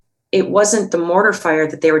it wasn't the mortar fire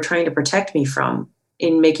that they were trying to protect me from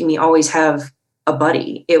in making me always have a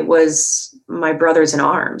buddy. It was my brothers in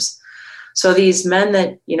arms. So these men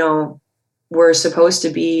that, were supposed to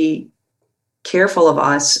be careful of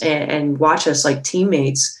us and watch us like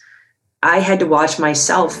teammates, I had to watch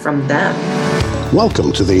myself from them.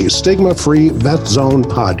 Welcome to the Stigma-Free Vet Zone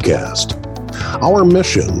podcast. Our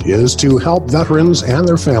mission is to help veterans and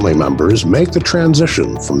their family members make the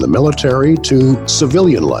transition from the military to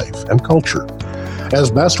civilian life and culture.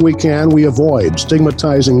 As best we can, we avoid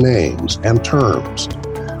stigmatizing names and terms.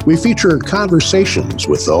 We feature conversations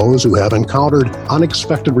with those who have encountered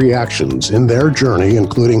unexpected reactions in their journey,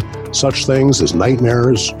 including such things as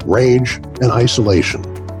nightmares, rage, and isolation.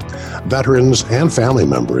 Veterans and family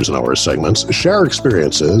members in our segments share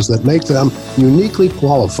experiences that make them uniquely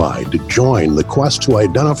qualified to join the quest to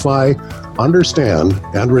identify, understand,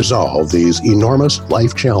 and resolve these enormous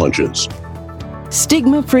life challenges.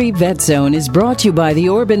 Stigma-Free Vet Zone is brought to you by the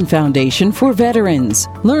Orban Foundation for Veterans.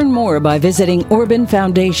 Learn more by visiting Orban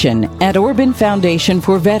Foundation at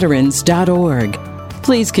orbanfoundationforveterans.org.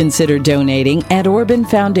 Please consider donating at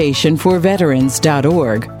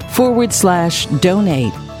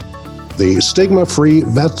orbanfoundationforveterans.org/donate. The Stigma-Free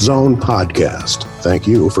Vet Zone podcast. Thank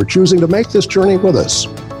you for choosing to make this journey with us.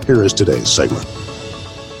 Here is today's segment.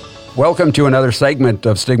 Welcome to another segment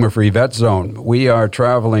of Stigma-Free Vet Zone. We are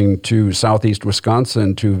traveling to southeast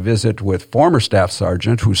Wisconsin to visit with former Staff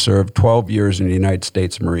Sergeant who served 12 years in the United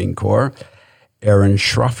States Marine Corps, Erin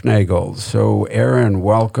Schraufnagel. So, Erin,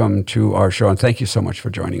 welcome to our show, and thank you so much for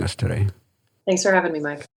joining us today. Thanks for having me,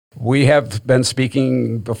 Mike. We have been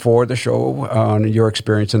speaking before the show on your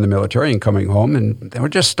experience in the military and coming home, and we'll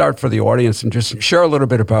just start for the audience and just share a little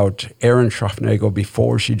bit about Erin Schraufnagel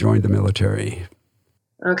before she joined the military.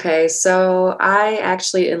 Okay, so I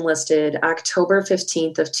actually enlisted October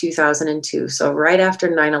 15th of 2002, so right after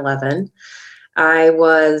 9/11. I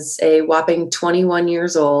was a whopping 21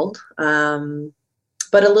 years old, but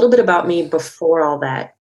a little bit about me before all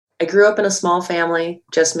that. I grew up in a small family,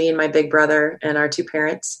 just me and my big brother and our two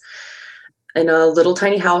parents, in a little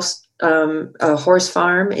tiny house, a horse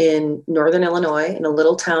farm in northern Illinois, in a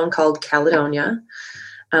little town called Caledonia.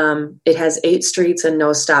 It has 8 streets and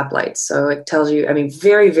no stoplights. So it tells you,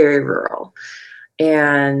 very, very rural.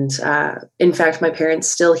 And in fact, my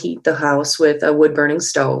parents still heat the house with a wood-burning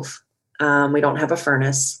stove. We don't have a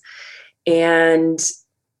furnace. And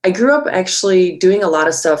I grew up actually doing a lot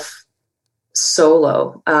of stuff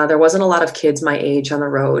solo. There wasn't a lot of kids my age on the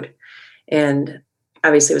road. And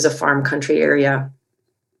obviously it was a farm country area.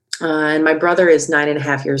 And my brother is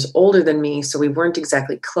 9.5 years older than me. So we weren't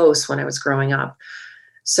exactly close when I was growing up.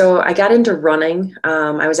 So I got into running.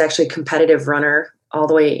 I was actually a competitive runner all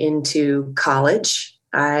the way into college.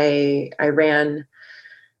 I ran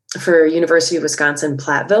for University of Wisconsin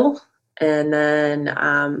Platteville. And then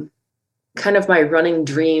kind of my running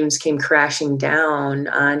dreams came crashing down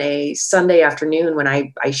on a Sunday afternoon when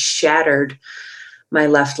I shattered my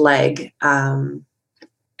left leg. I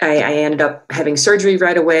ended up having surgery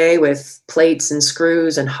right away with plates and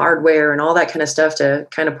screws and hardware and all that kind of stuff to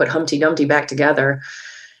kind of put Humpty Dumpty back together.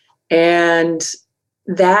 And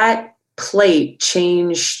that plate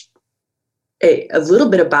changed a little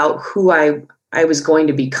bit about who I was going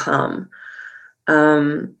to become.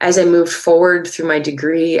 As I moved forward through my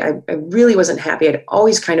degree, I really wasn't happy. I'd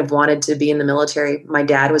always kind of wanted to be in the military. My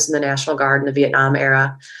dad was in the National Guard in the Vietnam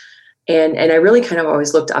era. And I really kind of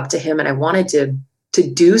always looked up to him, and I wanted to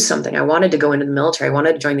do something. I wanted to go into the military. I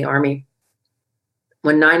wanted to join the Army.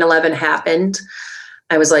 When 9/11 happened,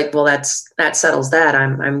 I was like, well, that settles that.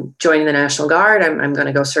 I'm joining the National Guard. I'm going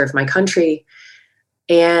to go serve my country.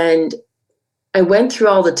 And I went through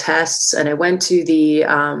all the tests, and I went to the,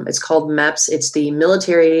 it's called MEPS. It's the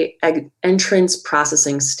Military Entrance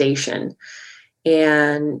Processing Station.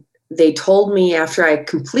 And they told me after I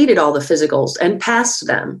completed all the physicals and passed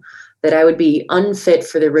them that I would be unfit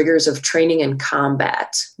for the rigors of training and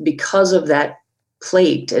combat because of that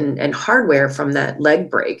plate and hardware from that leg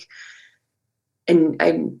break.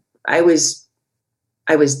 And I was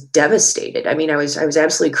devastated. I was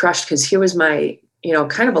absolutely crushed, because here was my,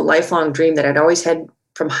 kind of a lifelong dream that I'd always had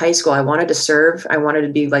from high school. I wanted to serve. I wanted to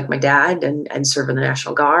be like my dad and serve in the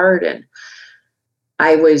National Guard. And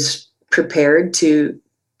I was prepared to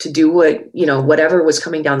do whatever was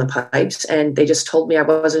coming down the pipes. And they just told me I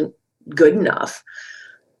wasn't good enough.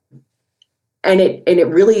 And it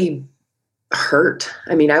really hurt.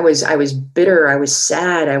 I was bitter. I was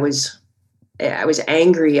sad. I was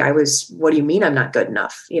angry. What do you mean I'm not good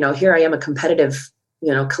enough? Here I am, a competitive,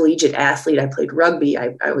 collegiate athlete. I played rugby.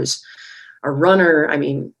 I was a runner.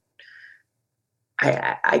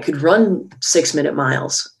 I could run 6-minute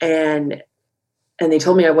miles, and they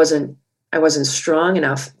told me I wasn't strong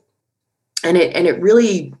enough. And it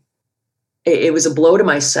really, it was a blow to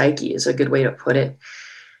my psyche, is a good way to put it.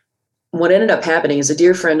 What ended up happening is a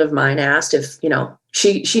dear friend of mine asked if,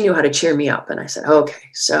 she knew how to cheer me up. And I said, okay.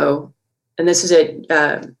 So, and this is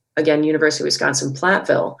at, again, University of Wisconsin,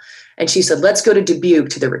 Platteville. And she said, let's go to Dubuque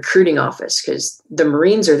to the recruiting office, because the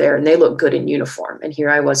Marines are there and they look good in uniform. And here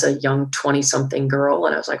I was, a young 20-something girl.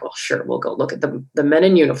 And I was like, well, sure, we'll go look at the men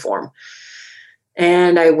in uniform.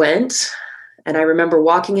 And I went, and I remember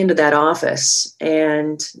walking into that office,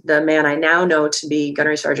 and the man I now know to be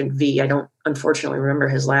Gunnery Sergeant V, I don't unfortunately remember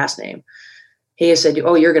his last name. He said,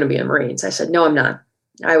 oh, you're going to be in Marines. I said, no, I'm not.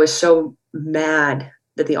 I was so mad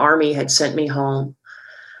that the Army had sent me home.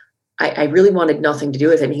 I really wanted nothing to do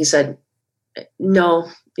with it. And he said, no,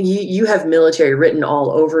 you have military written all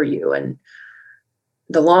over you. And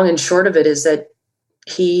the long and short of it is that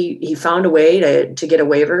he found a way to get a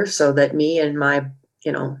waiver so that me and my,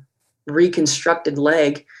 reconstructed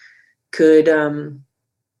leg could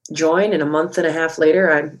join. And a month and a half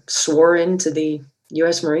later, I swore into the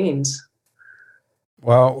U.S. Marines.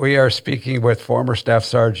 Well, we are speaking with former Staff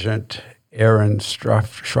Sergeant Erin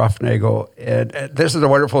Schraufnagel. And this is a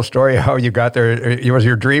wonderful story how you got there. It was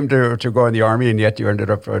your dream to go in the Army, and yet you ended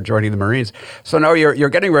up joining the Marines. So now you're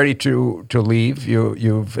getting ready to leave.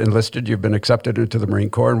 You've enlisted. You've been accepted into the Marine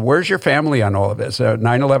Corps. And where's your family on all of this?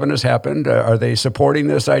 9/11 has happened. Are they supporting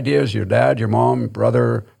this idea? Is your dad, your mom,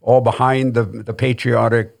 brother all behind the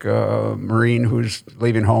patriotic Marine who's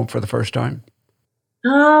leaving home for the first time?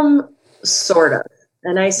 Sort of.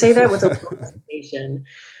 And I say that with a hesitation,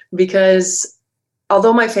 because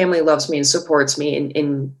although my family loves me and supports me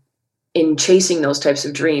in chasing those types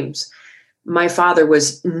of dreams, my father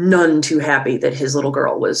was none too happy that his little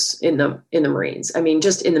girl was in the Marines. I mean,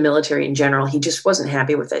 just in the military in general, he just wasn't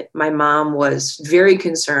happy with it. My mom was very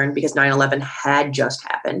concerned because 9/11 had just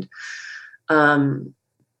happened.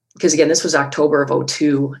 Because again, this was October of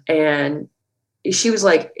 2002, and she was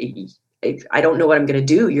like, I don't know what I'm going to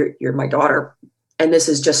do. You're my daughter. And this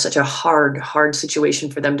is just such a hard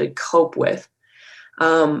situation for them to cope with.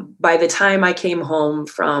 By the time I came home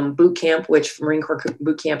from boot camp, which Marine Corps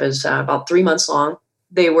boot camp is about 3 months long,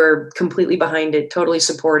 they were completely behind it, totally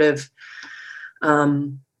supportive.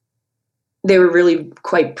 They were really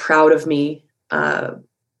quite proud of me.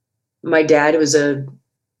 My dad was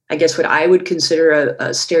I guess what I would consider a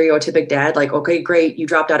stereotypic dad, like, okay, great, you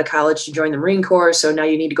dropped out of college to join the Marine Corps, so now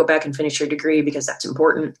you need to go back and finish your degree because that's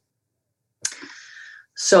important.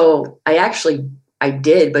 So I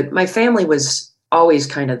did, but my family was always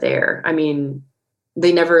kind of there. I mean,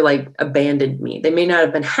 they never abandoned me. They may not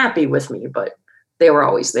have been happy with me, but they were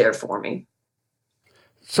always there for me.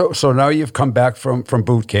 So now you've come back from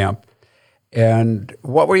boot camp. And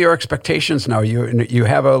what were your expectations now? You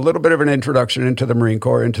have a little bit of an introduction into the Marine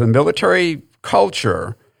Corps, into the military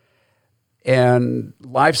culture and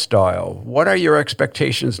lifestyle. What are your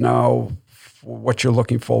expectations now? What you're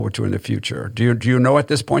looking forward to in the future? Do you know at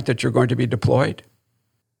this point that you're going to be deployed?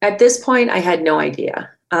 At this point, I had no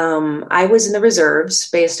idea. I was in the reserves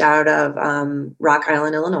based out of Rock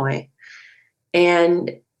Island, Illinois.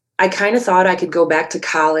 And I kind of thought I could go back to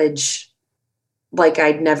college like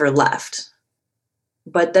I'd never left.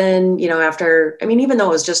 But then, even though it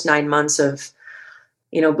was just 9 months of,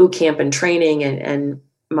 boot camp and training and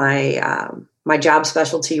my job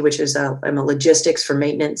specialty, which is I'm a logistics for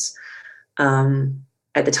maintenance.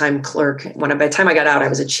 At the time clerk. By the time I got out, I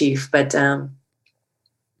was a chief, but I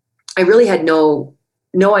really had no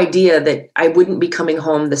idea that I wouldn't be coming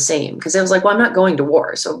home the same, because I was like, well, I'm not going to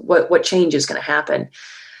war, so what change is going to happen?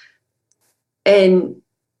 And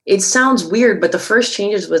it sounds weird, but the first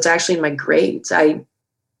changes was actually in my grades. I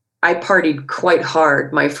partied quite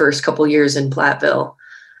hard my first couple years in Platteville.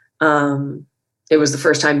 It was the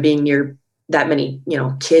first time being near that many,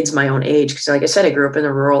 kids my own age. Because like I said, I grew up in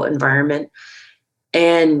a rural environment,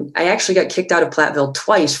 and I actually got kicked out of Platteville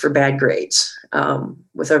twice for bad grades,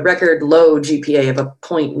 with a record low GPA of a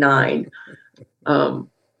 0.9,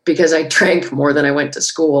 because I drank more than I went to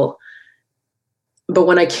school. But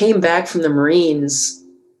when I came back from the Marines,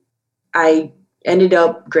 I ended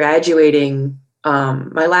up graduating.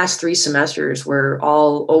 My last 3 semesters were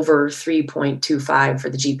all over 3.25 for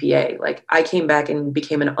the GPA. Like, I came back and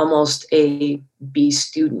became an almost A B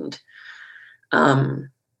student.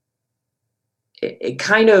 It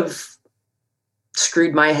kind of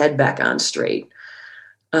screwed my head back on straight,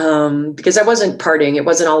 because I wasn't partying. It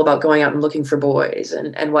wasn't all about going out and looking for boys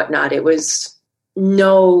and whatnot. It was,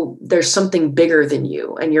 no, there's something bigger than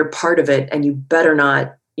you, and you're part of it, and you better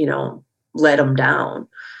not, let them down.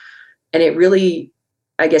 And it really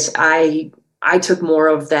I guess I took more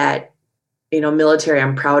of that, military,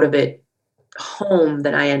 I'm proud of it, home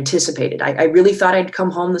than I anticipated. I really thought I'd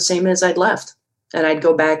come home the same as I'd left, and I'd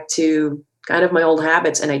go back to kind of my old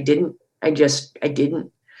habits, and I didn't. I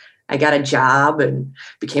didn't. I got a job and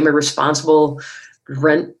became a responsible,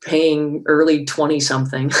 rent-paying early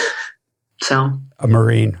 20-something. So A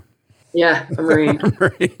Marine. yeah, a Marine.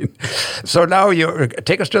 Marine. So now you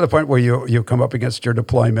take us to the point where you come up against your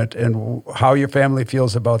deployment and how your family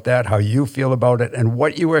feels about that, how you feel about it, and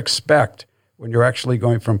what you expect when you're actually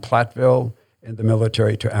going from Platteville in the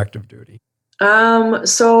military to active duty.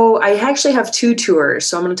 So I actually have two tours.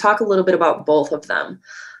 So I'm going to talk a little bit about both of them.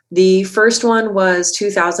 The first one was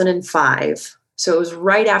 2005. So it was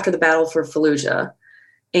right after the battle for Fallujah.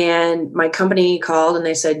 And my company called and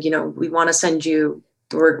they said, we want to send you,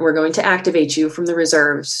 we're going to activate you from the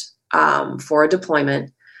reserves for a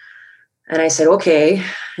deployment. And I said, okay.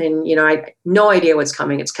 And, I had no idea what's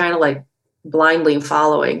coming. It's kind of like blindly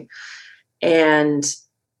following. And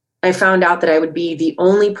I found out that I would be the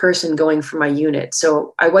only person going for my unit.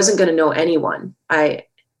 So I wasn't going to know anyone. I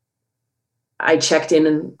checked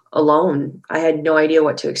in alone. I had no idea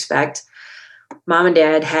what to expect. Mom and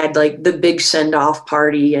Dad had like the big send-off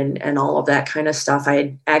party and all of that kind of stuff. I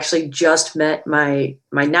had actually just met my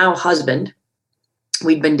now husband.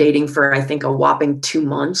 We'd been dating for, I think, a whopping 2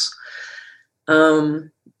 months.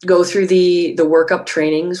 Go through the workup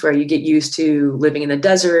trainings where you get used to living in the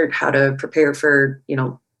desert, how to prepare for,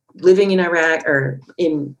 living in Iraq or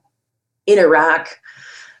in Iraq,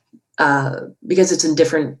 because it's a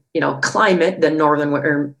different, climate than northern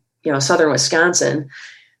or, southern Wisconsin.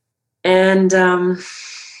 And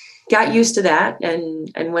got used to that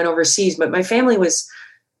and went overseas. But my family was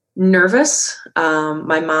nervous.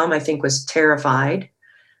 My mom, I think, was terrified.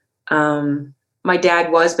 My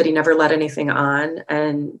dad was, but he never let anything on.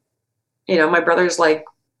 And, my brother's like,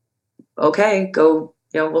 okay, go,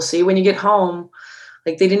 we'll see when you get home.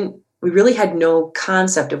 Like we really had no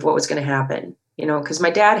concept of what was going to happen, because my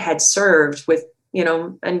dad had served with,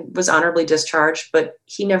 and was honorably discharged, but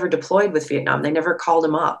he never deployed with Vietnam. They never called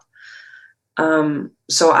him up.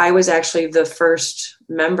 So I was actually the first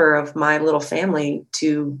member of my little family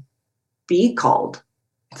to be called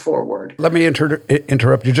forward. Let me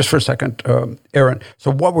interrupt you just for a second, Erin. So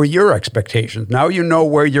what were your expectations? Now you know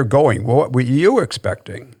where you're going. What were you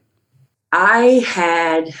expecting? I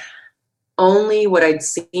had only what I'd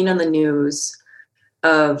seen on the news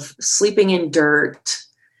of sleeping in dirt,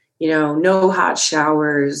 no hot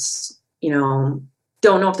showers, don't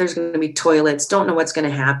know if there's going to be toilets, don't know what's going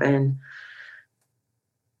to happen.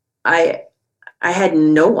 I had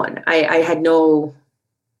no one. I had no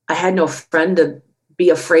friend to be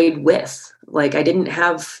afraid with. Like, I didn't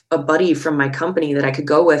have a buddy from my company that I could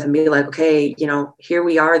go with and be like, okay, here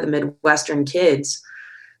we are, the Midwestern kids,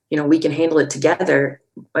 we can handle it together.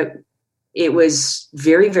 But it was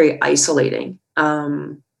very, very isolating,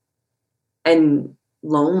 and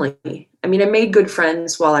lonely. I mean, I made good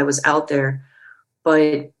friends while I was out there,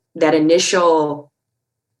 but that initial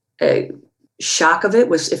shock of it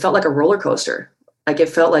felt like a roller coaster. Like, it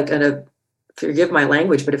felt like forgive my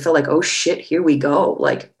language, but it felt like, oh shit, here we go.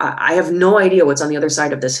 Like, I have no idea what's on the other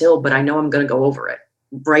side of this hill, but I know I'm going to go over it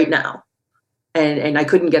right now. And I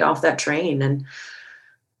couldn't get off that train. And,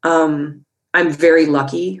 I'm very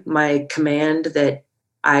lucky. My command that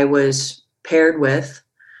I was paired with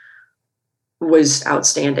was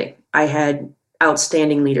outstanding. I had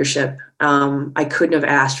outstanding leadership. I couldn't have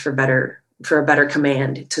asked for a better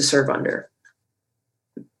command to serve under.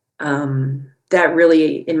 That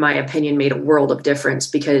really, in my opinion, made a world of difference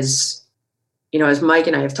because, as Mike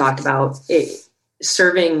and I have talked about,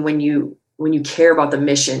 serving when you care about the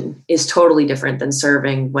mission is totally different than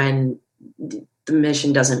serving when the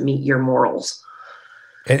mission doesn't meet your morals.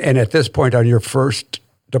 And at this point on your first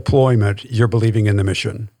deployment, you're believing in the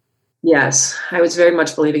mission. Yes, I was very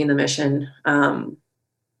much believing in the mission.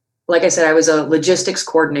 Like I said, I was a logistics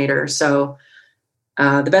coordinator. So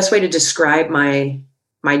the best way to describe my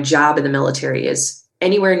job in the military is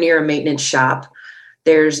anywhere near a maintenance shop,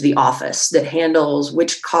 there's the office that handles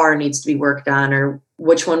which car needs to be worked on or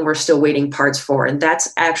which one we're still waiting parts for. And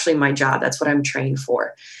that's actually my job. That's what I'm trained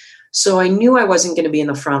for. So I knew I wasn't going to be in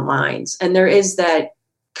the front lines. And there is that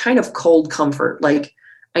kind of cold comfort. Like,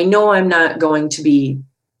 I know I'm not going to be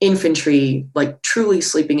infantry, like truly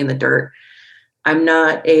sleeping in the dirt. I'm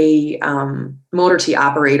not a motor T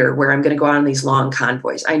operator where I'm going to go out on these long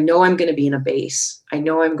convoys. I know I'm going to be in a base. I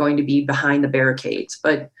know I'm going to be behind the barricades,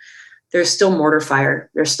 but there's still mortar fire.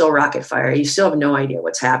 There's still rocket fire. You still have no idea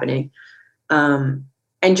what's happening. And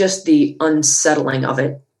just the unsettling of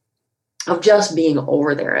it, of just being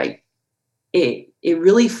over there. it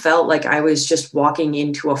really felt like I was just walking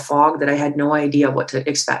into a fog that I had no idea what to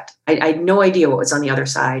expect. I had no idea what was on the other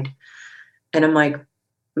side. And I'm like,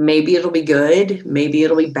 maybe it'll be good. Maybe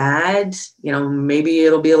it'll be bad. Maybe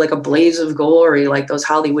it'll be like a blaze of glory, like those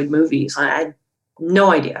Hollywood movies. I had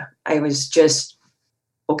no idea. I was just,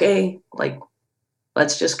 okay, like,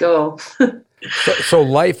 let's just go. So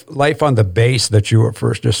life on the base that you were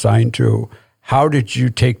first assigned to, how did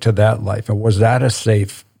you take to that life? And was that a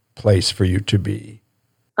safe place for you to be?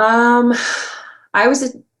 My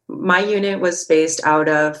unit was based out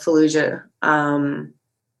of Fallujah,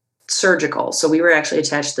 surgical. So we were actually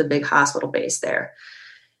attached to the big hospital base there.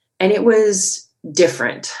 And it was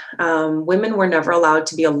different. Women were never allowed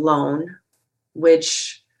to be alone,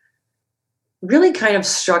 which really kind of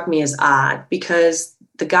struck me as odd, because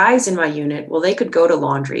the guys in my unit, well, they could go to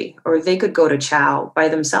laundry or they could go to chow by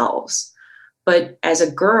themselves. But as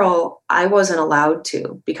a girl, I wasn't allowed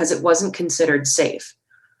to because it wasn't considered safe.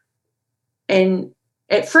 And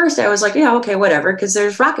at first I was like, yeah, okay, whatever, because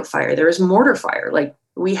there's rocket fire, there was mortar fire. Like,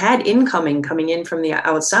 we had incoming coming in from the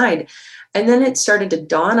outside. And then it started to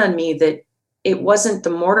dawn on me that it wasn't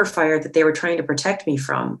the mortar fire that they were trying to protect me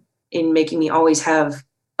from in making me always have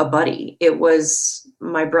a buddy. It was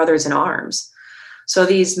my brothers in arms. So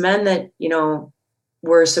these men that,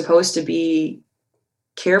 were supposed to be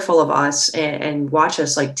careful of us and watch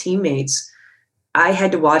us like teammates, I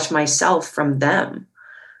had to watch myself from them.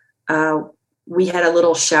 We had a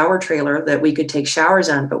little shower trailer that we could take showers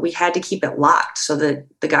on, but we had to keep it locked so that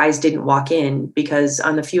the guys didn't walk in, because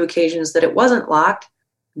on the few occasions that it wasn't locked,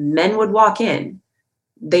 men would walk in.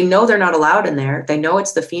 They know they're not allowed in there. They know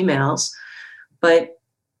it's the females, but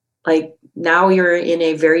like, now you're in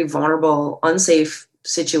a very vulnerable, unsafe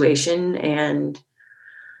situation, and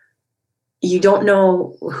you don't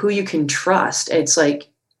know who you can trust. It's like,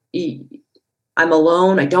 I'm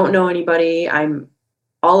alone. I don't know anybody.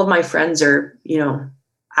 All of my friends are,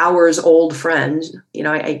 hours old friends. You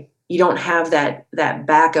don't have that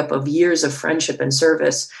backup of years of friendship and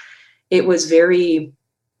service. It was very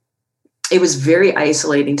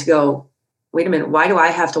isolating to go, wait a minute, why do I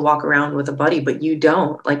have to walk around with a buddy, but you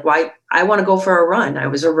don't? Like, why? I want to go for a run. I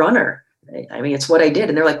was a runner. I mean, it's what I did.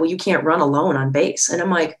 And they're like, well, you can't run alone on base. And I'm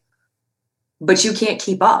like, but you can't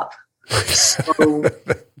keep up. So,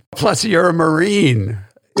 plus you're a Marine.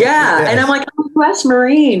 Yeah. Yes. And I'm like, I'm a West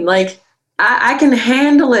Marine. Like, I can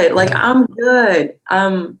handle it. Like, I'm good.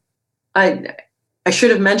 I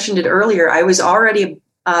should have mentioned it earlier. I was already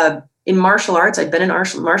in martial arts. I'd been in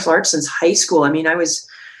martial arts since high school. I mean, I was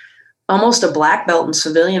almost a black belt in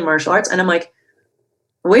civilian martial arts. And I'm like,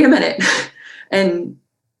 wait a minute. And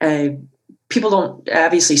people don't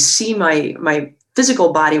obviously see my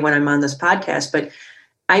physical body when I'm on this podcast, but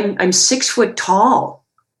I'm 6 foot tall.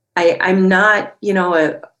 I'm not,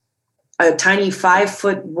 a tiny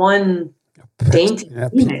 5'1"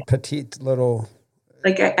 dainty, petite little.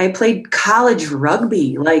 Like, I played college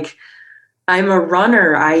rugby. Like, I'm a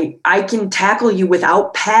runner. I can tackle you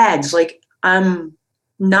without pads. Like, I'm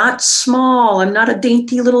not small. I'm not a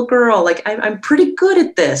dainty little girl. Like, I'm pretty good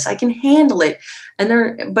at this. I can handle it.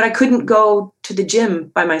 But I couldn't go to the gym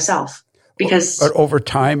by myself because. But over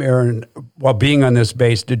time, Erin, while being on this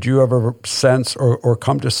base, did you ever sense or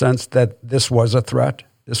come to sense that this was a threat?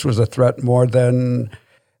 This was a threat more than.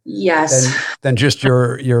 Yes. Than just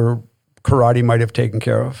your karate might have taken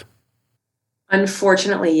care of?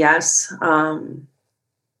 Unfortunately, yes.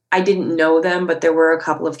 I didn't know them, but there were a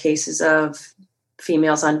couple of cases of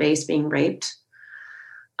females on base being raped.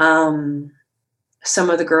 Some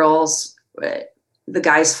of the girls, the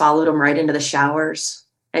guys followed them right into the showers,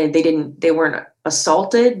 and they weren't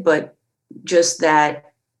assaulted, but just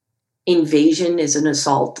that invasion is an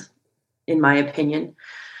assault, in my opinion.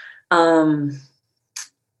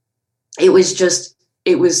 It was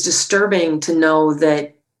disturbing to know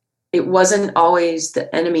that it wasn't always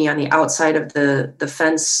the enemy on the outside of the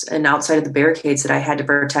fence and outside of the barricades that I had to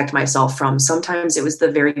protect myself from. Sometimes it was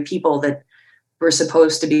the very people that were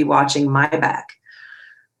supposed to be watching my back.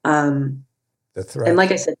 The threat. And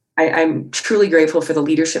like I said, I'm truly grateful for the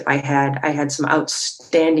leadership I had. I had some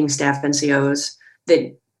outstanding staff NCOs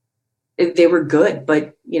that they were good,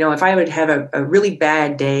 but if I would have a really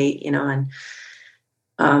bad day, and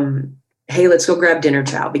hey, let's go grab dinner,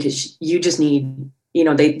 chow, because you just need.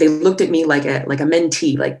 They looked at me like a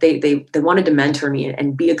mentee, like they wanted to mentor me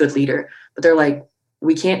and be a good leader, but they're like,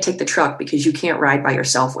 we can't take the truck because you can't ride by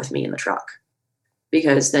yourself with me in the truck,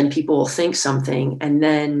 because then people will think something. And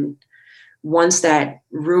then once that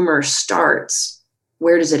rumor starts,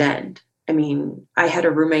 where does it end? I mean, I had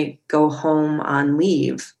a roommate go home on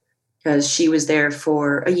leave because she was there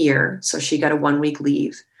for a year. So she got a 1 week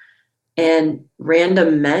leave. and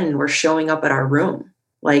random men were showing up at our room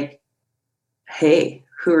like, hey,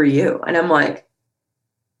 who are you? And I'm like,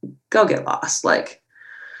 go get lost. Like,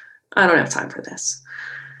 I don't have time for this.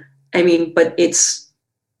 I mean, but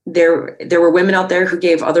there were women out there who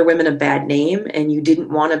gave other women a bad name, and you didn't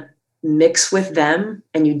want to mix with them,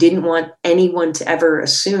 and you didn't want anyone to ever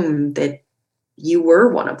assume that you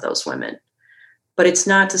were one of those women. But it's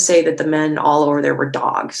not to say that the men all over there were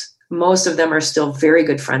dogs. Most of them are still very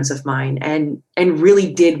good friends of mine and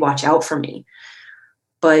really did watch out for me.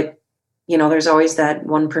 But, there's always that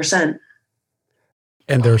 1%.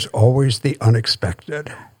 And there's always the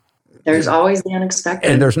unexpected. There's always the unexpected.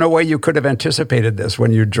 And there's no way you could have anticipated this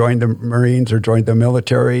when you joined the Marines or joined the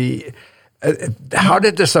military. How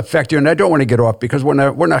did this affect you? And I don't want to get off because we're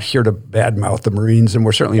not here to badmouth the Marines, and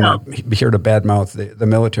we're certainly not here to badmouth the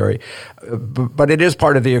military. But it is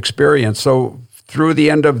part of the experience. So through the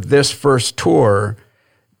end of this first tour,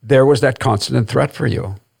 there was that constant threat for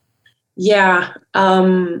you. Yeah,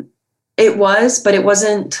 it was, but it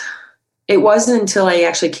wasn't until I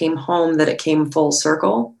actually came home that it came full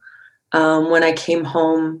circle. When I came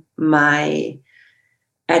home,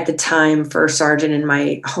 at the time, first sergeant in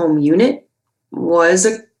my home unit was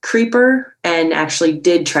a creeper and actually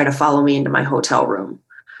did try to follow me into my hotel room.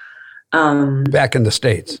 Back in the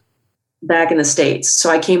States. Back in the States. So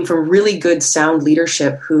I came from really good, sound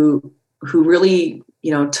leadership who really,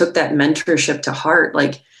 took that mentorship to heart.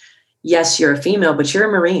 Like, yes, you're a female, but you're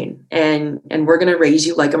a Marine, and we're going to raise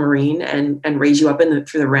you like a Marine and raise you up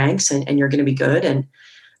through the ranks, and you're going to be good. And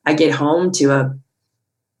I get home to a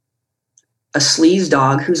sleaze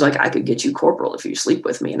dog who's like, I could get you corporal if you sleep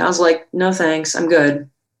with me. And I was like, no, thanks. I'm good.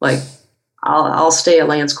 Like, I'll stay a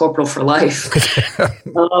Lance Corporal for life.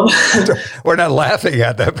 We're not laughing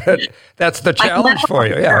at that, but that's the challenge for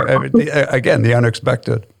you. Yeah. I mean, again, the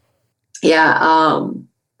unexpected. Yeah.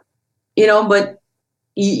 But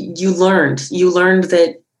you learned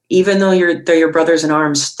that even though they're your brothers in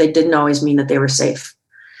arms, they didn't always mean that they were safe.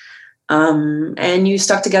 And you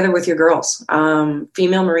stuck together with your girls.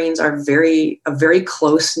 Female Marines are a very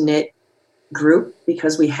close-knit group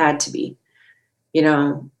because we had to be.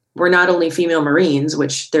 We're not only female Marines,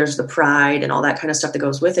 which there's the pride and all that kind of stuff that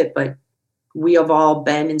goes with it, but we have all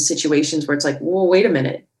been in situations where it's like, whoa, wait a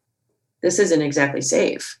minute, this isn't exactly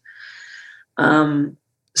safe.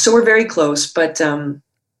 So we're very close, but that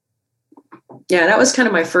was kind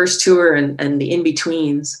of my first tour and the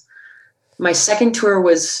in-betweens. My second tour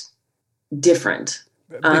was different.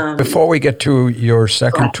 Before we get to your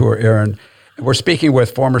second tour, Erin, we're speaking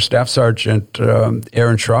with former Staff Sergeant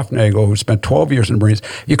Erin Schraufnagel, who spent 12 years in the Marines.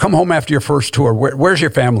 You come home after your first tour. Where's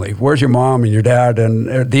your family? Where's your mom and your dad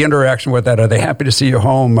and the interaction with that? Are they happy to see you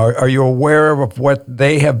home? Are you aware of what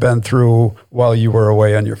they have been through while you were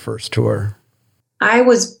away on your first tour? I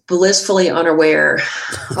was blissfully unaware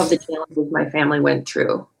of the challenges my family went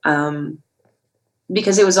through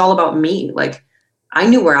because it was all about me. Like, I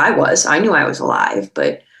knew where I was. I knew I was alive.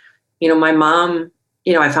 But, my mom,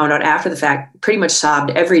 I found out after the fact, pretty much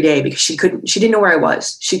sobbed every day because she didn't know where I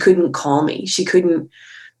was. She couldn't call me. She couldn't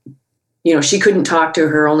talk to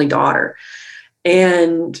her only daughter.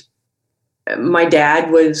 And my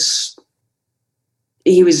dad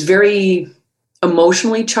he was very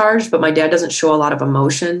emotionally charged, but my dad doesn't show a lot of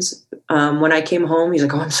emotions. When I came home, he's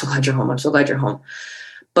like, oh, I'm so glad you're home. I'm so glad you're home.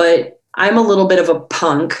 But I'm a little bit of a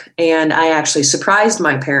punk, and I actually surprised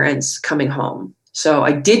my parents coming home. So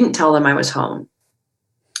I didn't tell them I was home.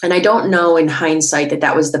 And I don't know in hindsight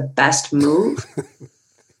that was the best move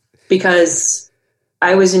because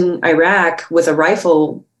I was in Iraq with a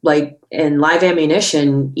rifle, and live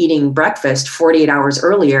ammunition, eating breakfast 48 hours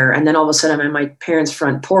earlier. And then all of a sudden I'm on my parents'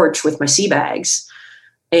 front porch with my sea bags.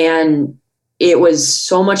 And it was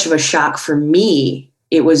so much of a shock for me.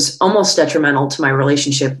 It was almost detrimental to my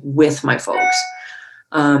relationship with my folks.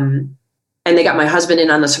 And they got my husband in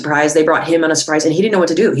on the surprise. They brought him on a surprise and he didn't know what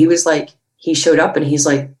to do. He was like, he showed up and he's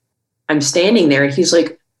like, I'm standing there. And he's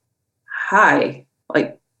like, hi.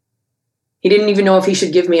 Like, he didn't even know if he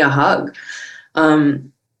should give me a hug.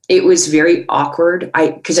 It was very awkward.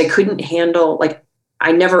 Because I couldn't handle,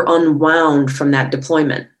 I never unwound from that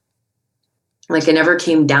deployment. I never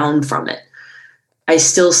came down from it. I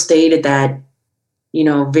still stayed at that,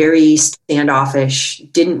 very standoffish,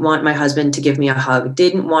 didn't want my husband to give me a hug,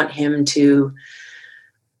 didn't want him to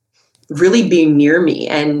really be near me.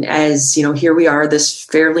 And as, here we are, this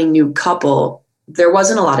fairly new couple, there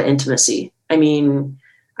wasn't a lot of intimacy. I mean,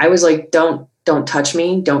 I was like, don't touch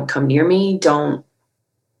me, don't come near me, don't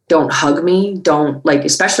hug me, don't,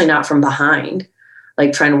 especially not from behind,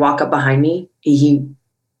 trying to walk up behind me. He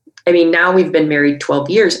I mean, now we've been married 12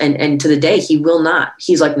 years and to the day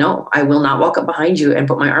he's like, no, I will not walk up behind you and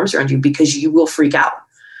put my arms around you because you will freak out.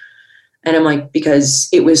 And I'm like, because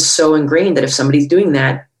it was so ingrained that if somebody's doing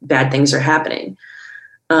that, bad things are happening.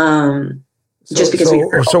 Just because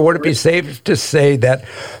so would it be safe to say that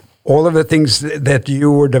all of the things that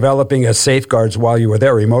you were developing as safeguards while you were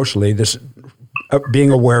there emotionally, this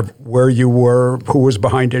being aware of where you were, who was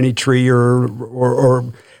behind any tree or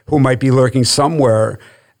who might be lurking somewhere,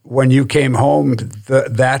 when you came home,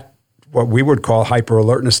 that what we would call hyper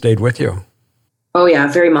alertness stayed with you? Oh yeah,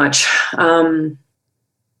 very much. And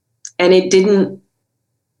it didn't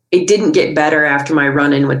get better after my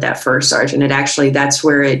run-in with that first sergeant. That's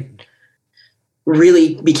where it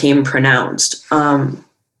really became pronounced.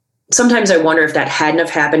 Sometimes I wonder if that hadn't have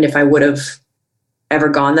happened, if I would have ever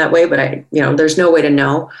gone that way, but there's no way to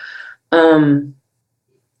know.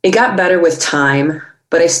 It got better with time,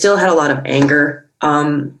 but I still had a lot of anger,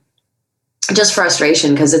 just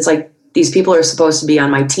frustration, because it's like these people are supposed to be on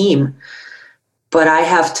my team, but I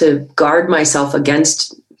have to guard myself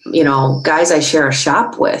against, guys I share a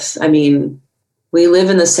shop with. I mean, we live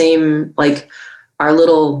in the same, like our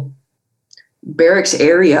little barracks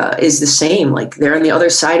area is the same. Like they're on the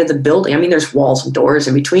other side of the building. I mean, there's walls and doors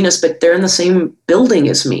in between us, but they're in the same building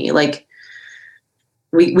as me. Like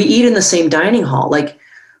we eat in the same dining hall. Like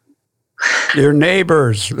your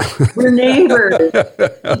neighbors. We're neighbors.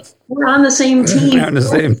 We're on the same team. We're on the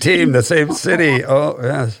same team, the same city. Oh,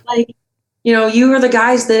 yes. Like, you are the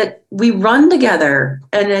guys that we run together.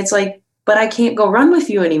 And it's like, but I can't go run with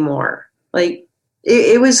you anymore. Like,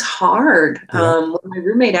 it was hard. Yeah. When my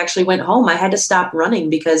roommate actually went home, I had to stop running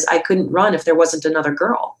because I couldn't run if there wasn't another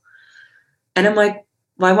girl. And I'm like,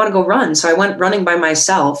 well, I want to go run. So I went running by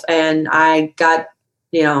myself, and I got,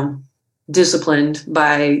 disciplined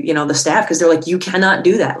by, the staff, because they're like, you cannot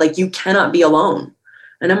do that. Like, you cannot be alone.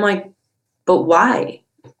 And I'm like, but why?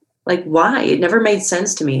 Like, why? It never made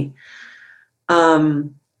sense to me.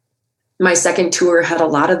 My second tour had a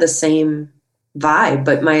lot of the same vibe,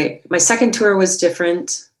 but my second tour was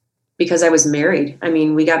different because I was married. I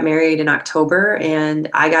mean, we got married in October, and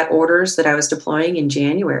I got orders that I was deploying in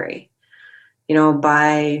January.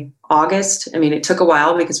 By August, I mean, it took a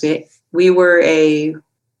while because we were a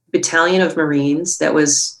battalion of Marines that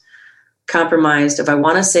was comprised of, I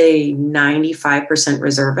want to say, 95%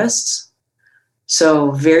 reservists.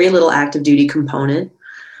 So very little active duty component.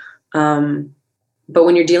 But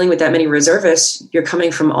when you're dealing with that many reservists, you're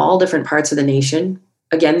coming from all different parts of the nation.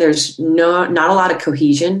 Again, there's not a lot of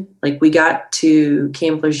cohesion. Like, we got to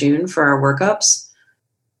Camp Lejeune for our workups,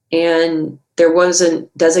 and there wasn't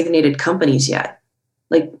designated companies yet.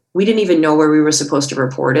 Like, we didn't even know where we were supposed to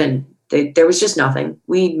report in. There was just nothing.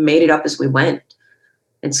 We made it up as we went.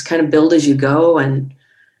 It's kind of build as you go. And,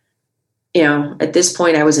 at this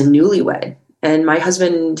point I was a newlywed, and my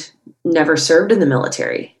husband never served in the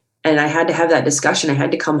military. And I had to have that discussion. I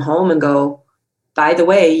had to come home and go, by the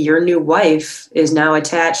way, your new wife is now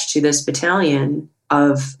attached to this battalion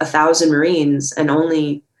of 1,000 Marines, and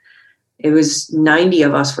it was 90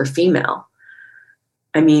 of us were female.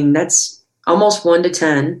 I mean, that's almost 1 to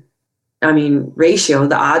 10. I mean, ratio,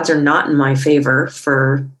 the odds are not in my favor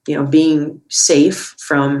for, being safe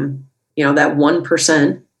from, that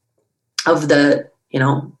 1% of the,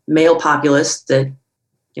 male populace that,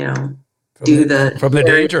 from the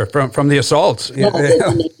danger, from the assaults.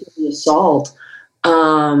 The assault.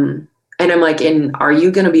 And I'm like, are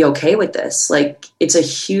you going to be okay with this? Like, it's a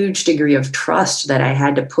huge degree of trust that I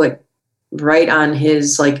had to put right on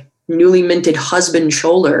his, like, newly minted husband's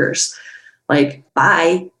shoulders. Like,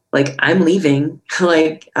 bye. Like, I'm leaving.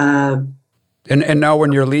 Like, and now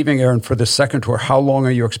when you're leaving, Erin, for the second tour, how long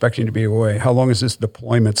are you expecting to be away? How long is this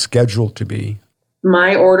deployment scheduled to be?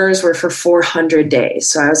 My orders were for 400 days.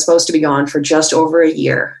 So I was supposed to be gone for just over a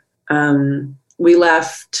year. We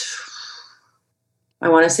left, I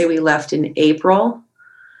want to say we left in April.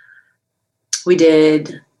 We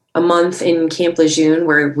did a month in Camp Lejeune,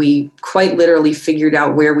 where we quite literally figured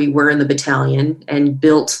out where we were in the battalion and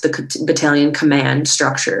built the battalion command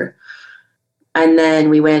structure. And then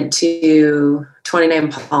we went to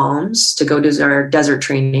 29 Palms to go do our desert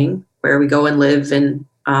training, where we go and live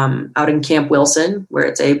out in Camp Wilson, where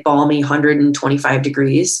it's a balmy 125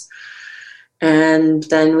 degrees. And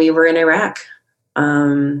then we were in Iraq.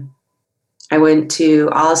 I went to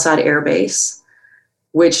Al Asad Air Base,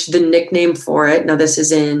 which the nickname for it, now this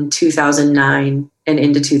is in 2009 and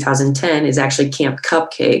into 2010, is actually Camp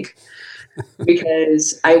Cupcake,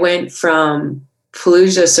 because I went from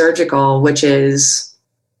Fallujah Surgical, which is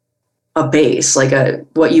a base, like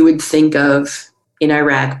what you would think of in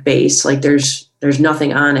Iraq base, like there's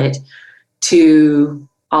nothing on it, to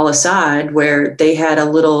al-Assad, where they had a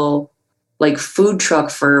little like food truck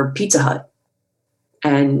for Pizza Hut,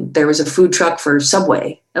 and there was a food truck for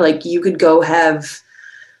Subway. Like you could go have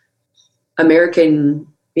American,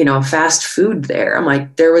 fast food there. I'm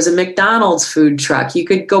like, there was a McDonald's food truck. You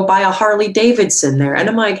could go buy a Harley Davidson there. And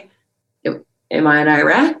I'm like, am I in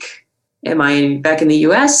Iraq? Am I back in the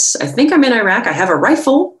US? I think I'm in Iraq. I have a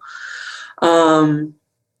rifle. But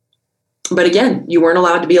again, you weren't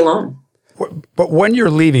allowed to be alone. But when you're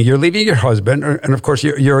leaving your husband, and of course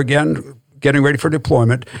you're again getting ready for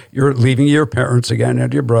deployment. You're leaving your parents again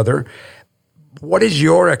and your brother. What is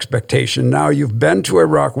your expectation now? You've been to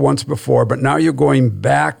Iraq once before, but now you're going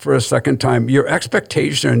back for a second time. Your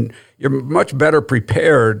expectation, you're much better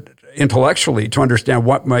prepared intellectually to understand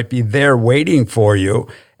what might be there waiting for you.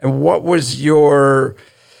 And what was your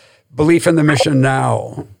belief in the mission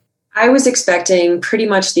now? I was expecting pretty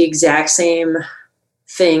much the exact same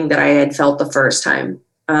thing that I had felt the first time.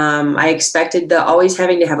 I expected always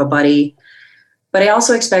having to have a buddy, but I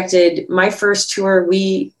also expected my first tour,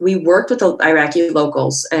 we worked with the Iraqi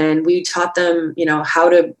locals and we taught them, how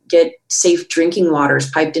to get safe drinking waters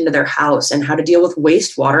piped into their house and how to deal with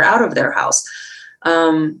wastewater out of their house.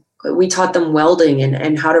 We taught them welding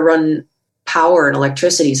and how to run power and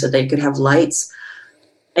electricity so they could have lights.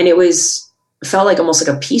 And it felt like almost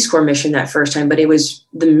like a Peace Corps mission that first time, but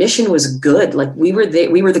the mission was good. Like we were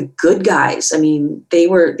the good guys. I mean,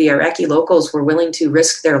 the Iraqi locals were willing to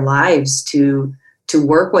risk their lives to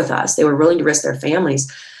work with us. They were willing to risk their families.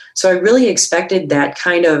 So I really expected that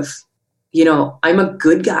kind of, I'm a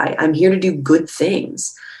good guy. I'm here to do good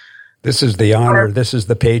things. This is the honor. This is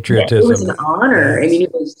the patriotism. It was an honor. Yes. I mean,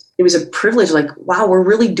 it was a privilege. Like, wow, we're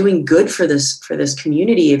really doing good for this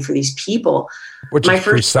community and for these people. Which is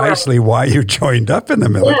precisely why you joined up in the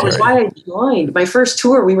military. Yeah, that's why I joined. My first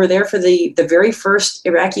tour, we were there for the very first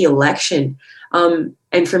Iraqi election.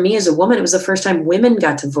 And for me as a woman, it was the first time women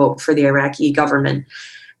got to vote for the Iraqi government.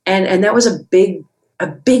 And that was a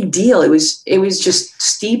big deal. It was just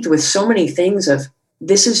steeped with so many things of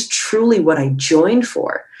this is truly what I joined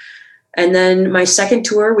for. And then my second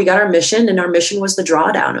tour, we got our mission, and our mission was the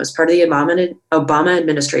drawdown. It was part of the Obama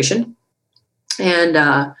administration. And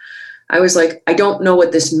I was like, I don't know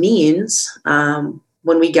what this means.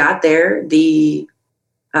 When we got there, the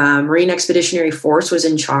Marine Expeditionary Force was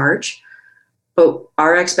in charge. But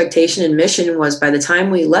our expectation and mission was by the time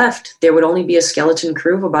we left, there would only be a skeleton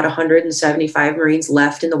crew of about 175 Marines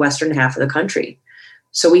left in the western half of the country.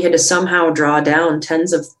 So we had to somehow draw down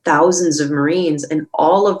tens of thousands of Marines and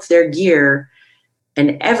all of their gear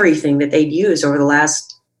and everything that they'd used over the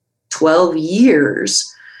last 12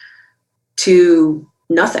 years to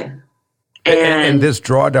nothing. And this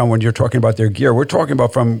drawdown, when you're talking about their gear, we're talking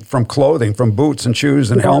about from clothing, from boots and shoes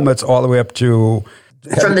and helmets, all the way up to...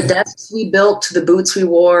 From the desks we built, to the boots we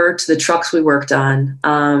wore, to the trucks we worked on.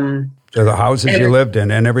 To the houses you lived in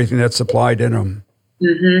and everything that's supplied in them.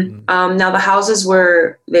 Mm-hmm. Now the houses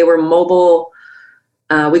were mobile.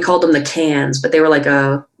 We called them the cans, but they were like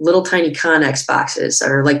a little tiny Connex boxes,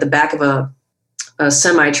 or like the back of a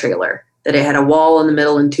semi-trailer that it had a wall in the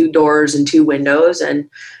middle and two doors and two windows, and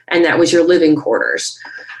that was your living quarters.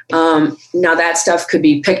 Now that stuff could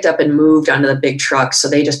be picked up and moved onto the big trucks, so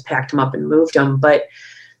they just packed them up and moved them. But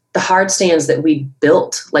the hard stands that we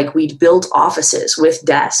built offices with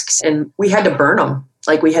desks, and we had to burn them.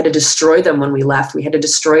 Like we had to destroy them when we left. We had to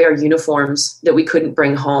destroy our uniforms that we couldn't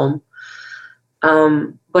bring home.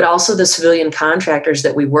 But also the civilian contractors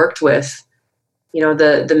that we worked with,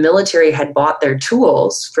 the military had bought their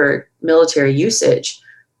tools for military usage.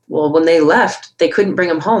 Well, when they left, they couldn't bring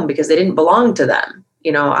them home because they didn't belong to them.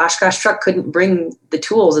 Oshkosh Truck couldn't bring the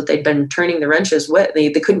tools that they'd been turning the wrenches with. They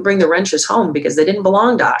couldn't bring the wrenches home because they didn't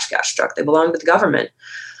belong to Oshkosh Truck. They belonged to the government.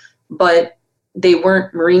 But they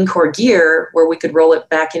weren't Marine Corps gear where we could roll it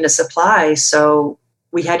back into supply. So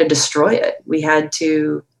we had to destroy it. We had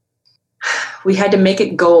to make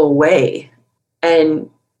it go away. And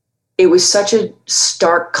it was such a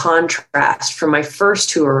stark contrast from my first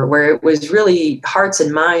tour, where it was really hearts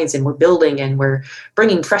and minds, and we're building and we're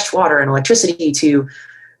bringing fresh water and electricity, to,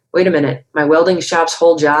 wait a minute, my welding shop's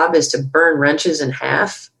whole job is to burn wrenches in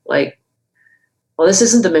half. Like, well, this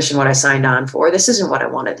isn't the mission what I signed on for. This isn't what I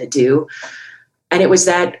wanted to do. And it was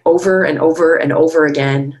that over and over and over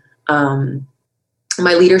again. My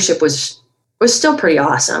leadership was still pretty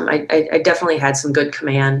awesome. I definitely had some good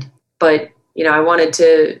command, but I wanted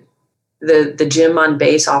to. The gym on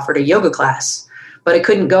base offered a yoga class, but I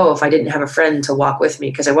couldn't go if I didn't have a friend to walk with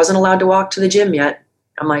me because I wasn't allowed to walk to the gym yet.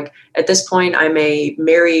 I'm like, at this point, I'm a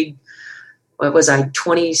married,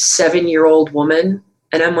 27-year-old woman,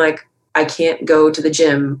 and I'm like, I can't go to the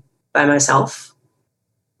gym by myself.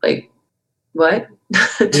 Like, what?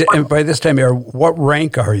 And by this time, Erin, what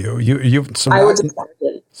rank are you? I was a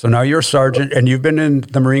sergeant. So now you're a sergeant, and you've been in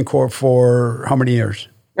the Marine Corps for how many years?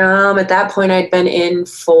 At that point, I'd been in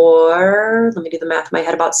for, let me do the math in my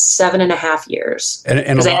head, about 7.5 years. And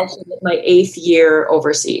Because I actually did my 8th year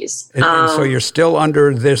overseas. And so you're still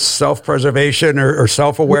under this self-preservation or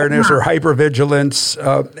self-awareness or hypervigilance,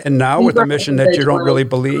 and now with a mission that you don't really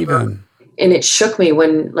believe in. And it shook me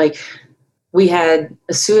when, like, we had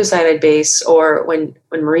a suicide at base, or when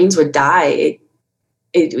Marines would die,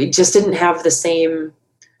 it just didn't have the same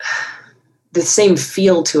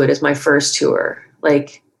feel to it as my first tour.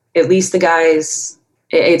 Like, at least the guys,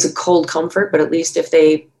 it's a cold comfort, but at least if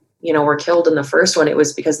they, were killed in the first one, it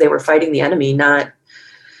was because they were fighting the enemy, not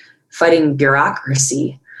fighting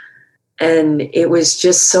bureaucracy. And it was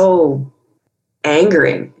just so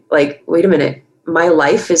angering. Like, wait a minute, my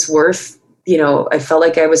life is worth, I felt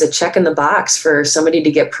like I was a check in the box for somebody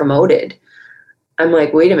to get promoted. I'm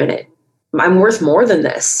like, wait a minute, I'm worth more than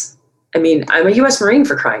this. I mean, I'm a U.S. Marine,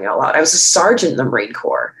 for crying out loud. I was a sergeant in the Marine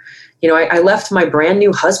Corps. I left my brand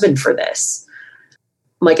new husband for this.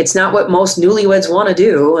 I'm like, it's not what most newlyweds want to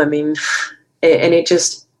do. I mean, and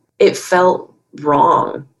it felt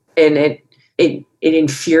wrong, and it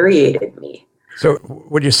infuriated me. So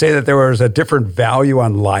would you say that there was a different value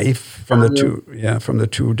on life from the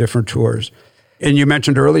two different tours? And you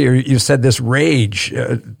mentioned earlier, you said this rage.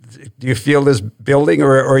 Do you feel this building,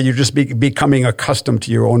 or are you just becoming accustomed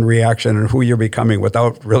to your own reaction and who you're becoming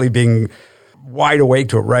without really being wide awake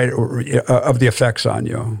to it, right, of the effects on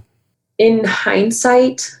you? In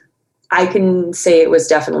hindsight, I can say it was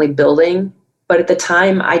definitely building. But at the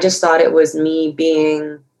time, I just thought it was me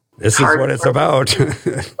being This is what it's about.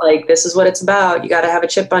 Like, this is what it's about. You got to have a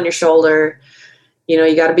chip on your shoulder.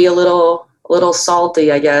 You got to be a little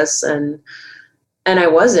salty, I guess. And I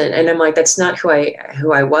wasn't. And I'm like, that's not who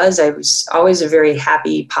I was. I was always a very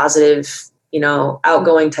happy, positive,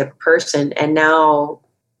 outgoing type of person. And now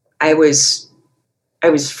I was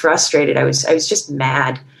frustrated. I was just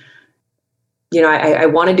mad. I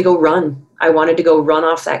wanted to go run. I wanted to go run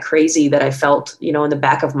off that crazy that I felt, in the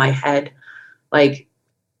back of my head. Like,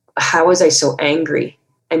 how was I so angry?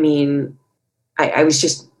 I mean, I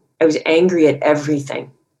was angry at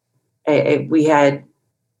everything. We had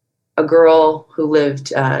a girl who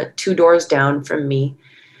lived 2 doors down from me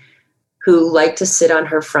who liked to sit on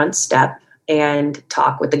her front step and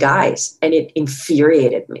talk with the guys. And it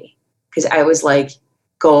infuriated me because I was like,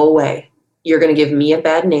 go away. You're going to give me a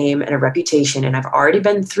bad name and a reputation. And I've already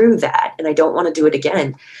been through that and I don't want to do it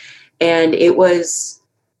again. And it was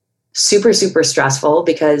super, super stressful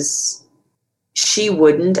because she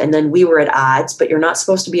wouldn't. And then we were at odds, but you're not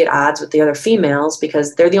supposed to be at odds with the other females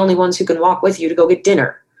because they're the only ones who can walk with you to go get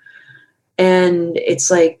dinner. And it's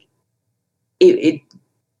like,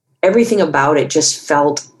 everything about it just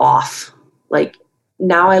felt off. Like,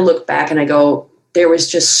 now I look back and I go, there was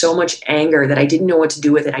just so much anger that I didn't know what to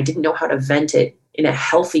do with it. I didn't know how to vent it in a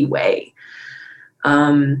healthy way.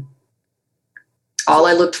 All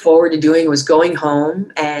I looked forward to doing was going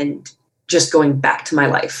home and just going back to my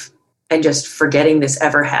life and just forgetting this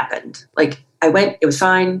ever happened. Like, I went, it was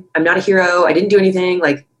fine. I'm not a hero. I didn't do anything.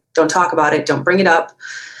 Like, don't talk about it. Don't bring it up,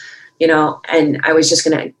 and I was just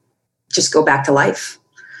going to just go back to life.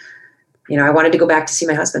 I wanted to go back to see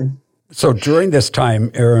my husband. So during this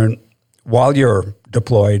time, Erin, while you're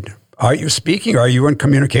deployed, are you speaking? Are you in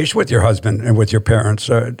communication with your husband and with your parents?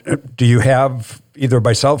 Do you have either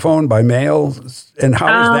by cell phone, by mail? And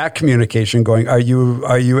how is that communication going? Are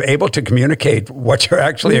you able to communicate what you're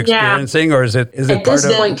actually experiencing, or is it at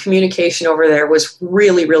this point, communication over there was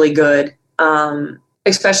really, really good,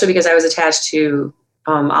 especially because I was attached to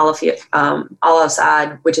Al-Assad,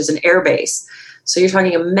 which is an air base. So you're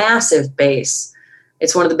talking a massive base.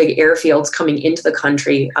 It's one of the big airfields coming into the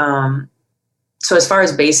country. So as far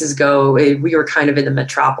as bases go, we were kind of in the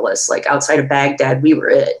metropolis, like outside of Baghdad, we were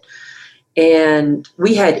it. And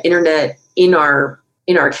we had internet in our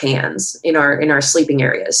cans, in our sleeping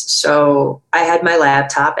areas. So I had my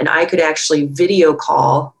laptop and I could actually video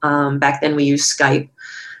call, back then we used Skype,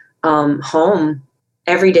 home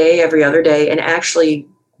every day, every other day, and actually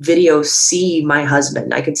video see my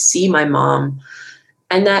husband. I could see my mom.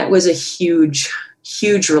 And that was a huge,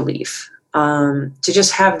 huge relief, to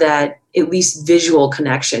just have that at least visual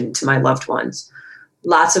connection to my loved ones.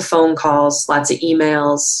 Lots of phone calls, lots of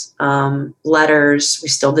emails, letters. We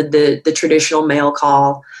still did the traditional mail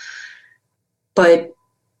call. But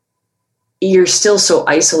you're still so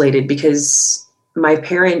isolated because my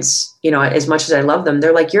parents, as much as I love them,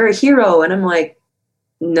 they're like, you're a hero. And I'm like,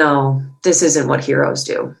 no, this isn't what heroes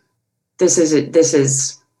do.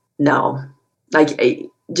 No. Like,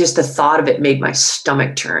 just the thought of it made my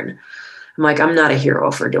stomach turn. I'm like, I'm not a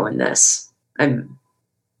hero for doing this. And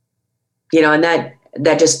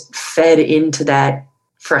that just fed into that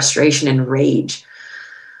frustration and rage.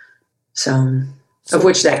 So of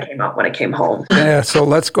which that came out when I came home. Yeah, so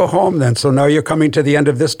let's go home then. So now you're coming to the end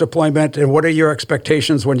of this deployment, and what are your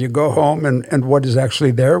expectations when you go home, and what is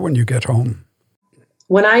actually there when you get home?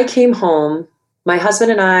 When I came home, my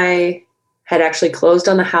husband and I had actually closed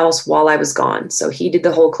on the house while I was gone. So he did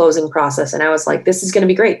the whole closing process, and I was like, this is going to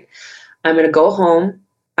be great. I'm going to go home.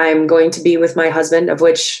 I'm going to be with my husband, of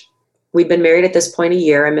which we'd been married at this point a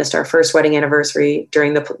year. I missed our first wedding anniversary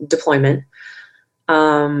during the deployment.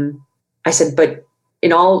 I said, but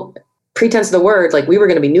in all pretense of the word, like we were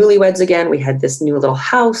going to be newlyweds again. We had this new little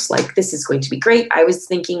house. Like, this is going to be great. I was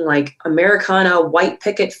thinking like Americana, white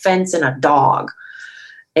picket fence, and a dog.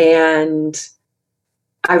 And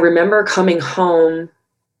I remember coming home,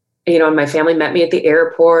 and my family met me at the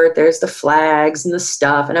airport. There's the flags and the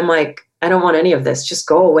stuff. And I'm like, I don't want any of this. Just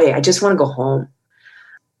go away. I just want to go home.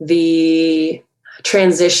 The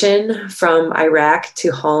transition from Iraq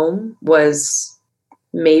to home was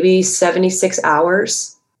maybe 76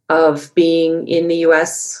 hours of being in the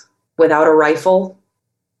U.S. without a rifle,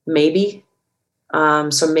 maybe.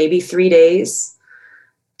 So maybe 3 days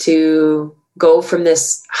to go from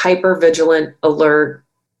this hyper vigilant alert,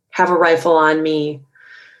 have a rifle on me,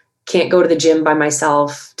 can't go to the gym by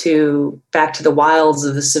myself, to back to the wilds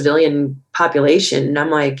of the civilian population. And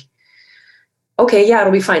I'm like, okay, yeah,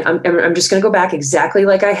 it'll be fine. I'm just going to go back exactly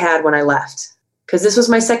like I had when I left. Because this was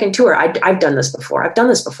my second tour. I've done this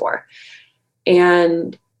before.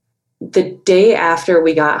 And the day after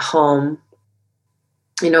we got home,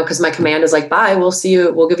 because my command is like, bye, we'll see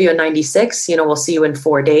you. We'll give you a 96. We'll see you in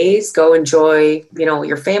 4 days. Go enjoy,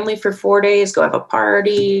 your family for 4 days. Go have a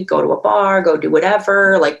party, go to a bar, go do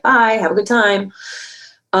whatever. Like, bye, have a good time.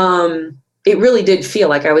 It really did feel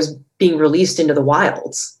like I was being released into the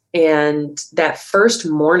wilds. And that first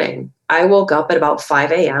morning, I woke up at about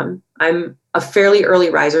 5 a.m. I'm a fairly early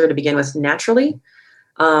riser to begin with naturally.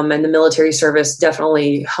 And the military service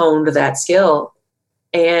definitely honed that skill.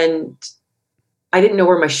 And I didn't know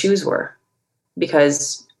where my shoes were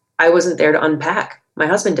because I wasn't there to unpack. My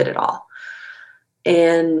husband did it all.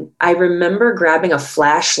 And I remember grabbing a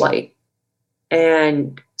flashlight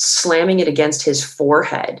and slamming it against his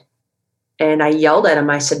forehead. And I yelled at him.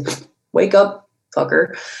 I said, wake up,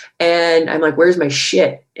 fucker. And I'm like, where's my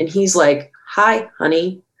shit? And he's like, hi,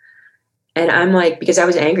 honey. And I'm like, because I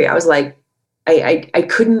was angry, I was like, I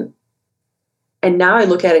couldn't. And now I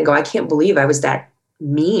look at it and go, I can't believe I was that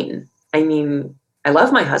mean. I mean, I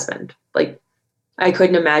love my husband. Like, I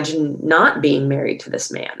couldn't imagine not being married to this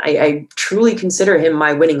man. I truly consider him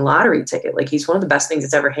my winning lottery ticket. Like, he's one of the best things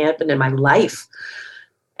that's ever happened in my life.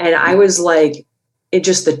 And I was like, it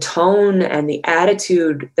just the tone and the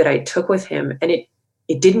attitude that I took with him. And it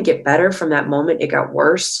didn't get better from that moment. It got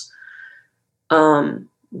worse.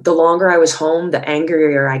 The longer I was home, the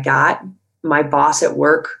angrier I got. My boss at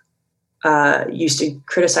work used to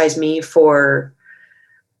criticize me for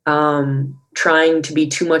trying to be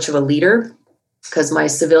too much of a leader, because my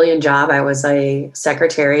civilian job, I was a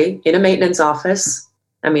secretary in a maintenance office.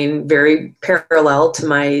 I mean, very parallel to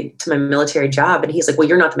my military job. And he's like, well,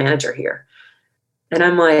 you're not the manager here. And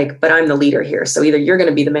I'm like, but I'm the leader here. So either you're going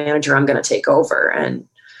to be the manager, I'm going to take over. And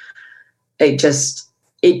it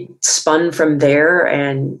spun from there.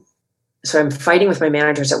 And so I'm fighting with my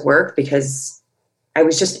managers at work because I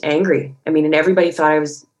was just angry. I mean, and everybody thought I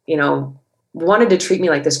was, wanted to treat me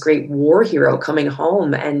like this great war hero coming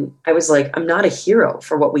home. And I was like, I'm not a hero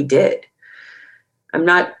for what we did. I'm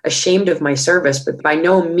not ashamed of my service, but by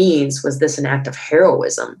no means was this an act of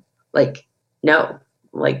heroism. Like, no,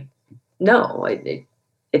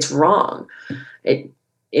 it's wrong.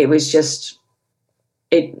 It was just,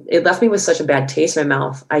 it left me with such a bad taste in my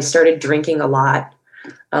mouth. I started drinking a lot.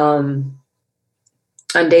 On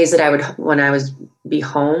days that when I was be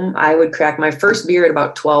home, I would crack my first beer at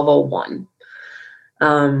about 12:01.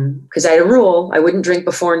 Because I had a rule, I wouldn't drink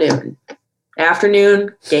before noon.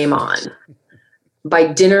 Afternoon, game on. By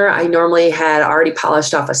dinner, I normally had already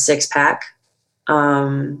polished off a 6-pack.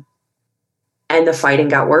 And the fighting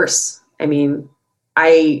got worse. I mean,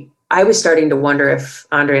 I was starting to wonder if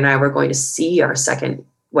Andre and I were going to see our second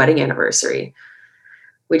wedding anniversary.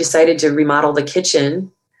 We decided to remodel the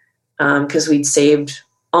kitchen because we'd saved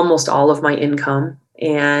almost all of my income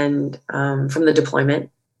and from the deployment.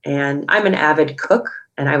 And I'm an avid cook,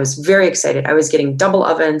 and I was very excited. I was getting double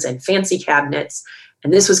ovens and fancy cabinets,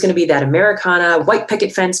 and this was going to be that Americana, white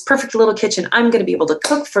picket fence, perfect little kitchen. I'm going to be able to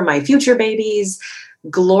cook for my future babies.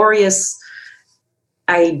 Glorious.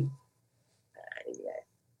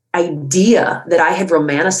 idea that I had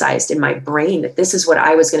romanticized in my brain that this is what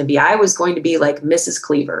I was going to be. I was going to be like Mrs.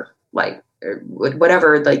 Cleaver, like or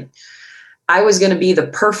whatever. Like I was going to be the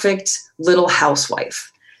perfect little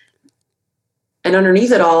housewife. And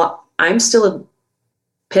underneath it all, I'm still a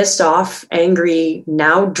pissed off, angry,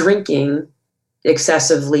 now drinking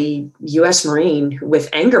excessively U.S. Marine with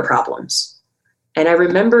anger problems. And I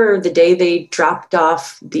remember the day they dropped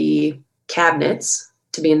off the cabinets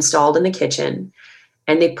to be installed in the kitchen,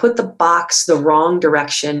 and they put the box the wrong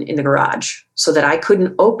direction in the garage so that I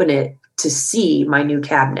couldn't open it to see my new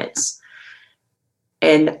cabinets.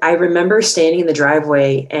 And I remember standing in the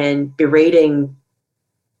driveway and berating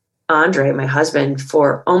Andre, my husband,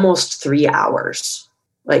 for almost 3 hours,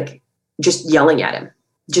 like just yelling at him,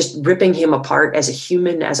 just ripping him apart as a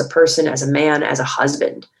human, as a person, as a man, as a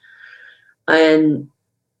husband. And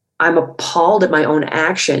I'm appalled at my own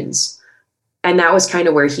actions. And that was kind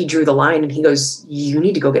of where he drew the line. And he goes, you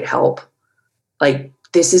need to go get help. Like,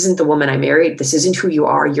 this isn't the woman I married. This isn't who you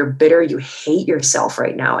are. You're bitter. You hate yourself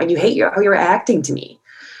right now. And you hate how you're acting to me.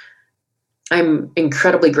 I'm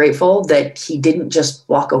incredibly grateful that he didn't just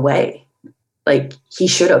walk away. Like, he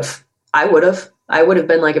should have. I would have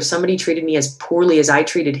been like, if somebody treated me as poorly as I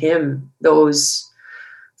treated him those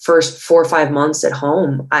first 4 or 5 months at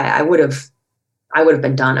home, I would have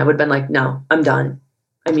been done. I would have been like, no, I'm done.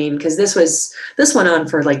 I mean, because this went on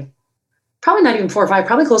for like probably not even 4 or 5,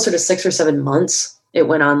 probably closer to 6 or 7 months. It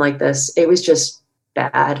went on like this. It was just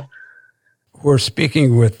bad. We're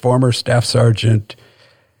speaking with former Staff Sergeant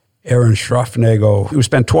Erin Schraufnagel, who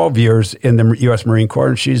spent 12 years in the U.S. Marine Corps,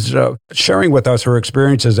 and she's sharing with us her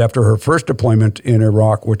experiences after her first deployment in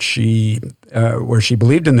Iraq, where she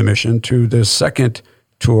believed in the mission, to the second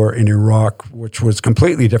tour in Iraq, which was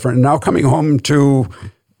completely different, and now coming home to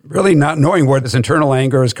really not knowing where this internal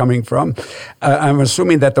anger is coming from. I'm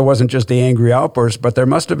assuming that there wasn't just the angry outburst, but there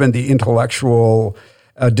must have been the intellectual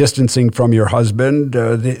distancing from your husband,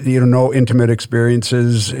 no intimate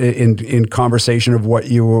experiences in conversation of what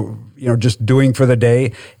you were, just doing for the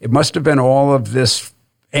day. It must have been all of this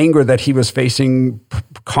anger that he was facing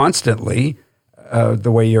constantly,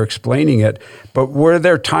 the way you're explaining it. But were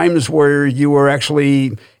there times where you were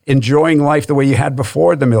actually enjoying life the way you had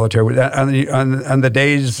before the military? On the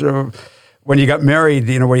days when you got married,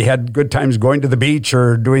 where you had good times going to the beach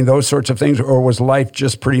or doing those sorts of things, or was life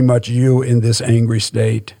just pretty much you in this angry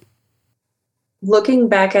state? Looking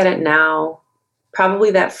back at it now, probably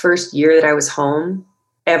that first year that I was home,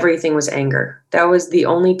 everything was anger. That was the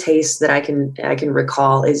only taste that I can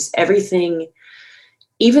recall, is everything,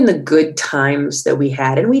 even the good times that we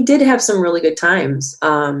had. And we did have some really good times.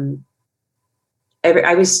 I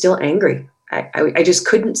was still angry. I just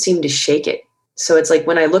couldn't seem to shake it. So it's like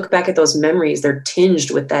when I look back at those memories, they're tinged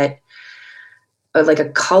with that, like a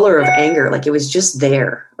color of anger. Like it was just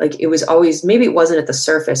there. Like it was always, maybe it wasn't at the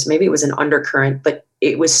surface, maybe it was an undercurrent, but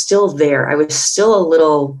it was still there. I was still a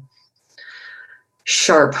little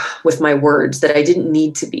sharp with my words that I didn't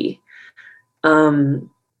need to be. I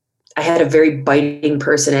had a very biting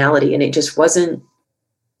personality, and it wasn't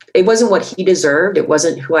what he deserved. It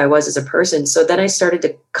wasn't who I was as a person. So then I started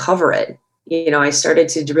to cover it. I started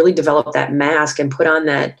to really develop that mask and put on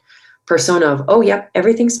that persona of, oh, yep,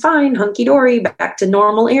 everything's fine, hunky-dory, back to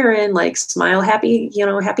normal Erin, like smile, happy,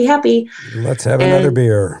 happy. Let's have another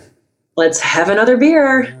beer. Let's have another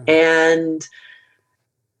beer. And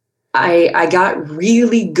I got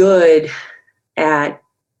really good at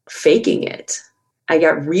faking it. I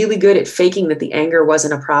got really good at faking that the anger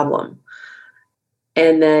wasn't a problem,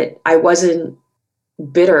 and that I wasn't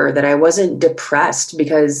bitter, that I wasn't depressed,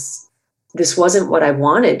 because this wasn't what I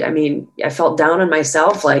wanted. I mean, I felt down on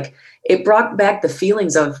myself. Like, it brought back the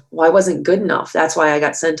feelings of, well, I wasn't good enough. That's why I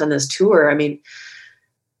got sent on this tour. I mean,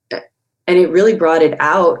 and it really brought it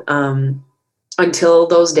out until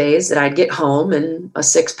those days that I'd get home and a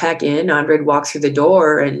 6-pack in, Andre'd walk through the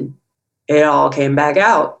door and it all came back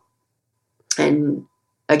out. And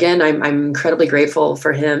again, I'm incredibly grateful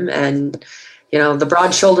for him and, the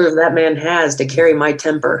broad shoulders that man has to carry my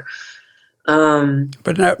temper.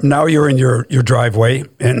 But now you're in your driveway,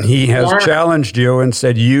 and he has challenged you and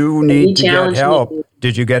said you need to get help. Me.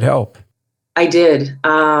 Did you get help? I did.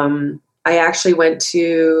 I actually went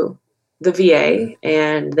to the VA,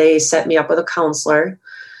 and they set me up with a counselor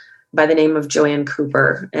by the name of Joanne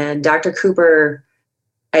Cooper. And Dr. Cooper,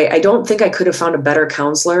 I don't think I could have found a better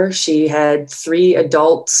counselor. She had 3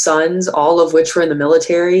 adult sons, all of which were in the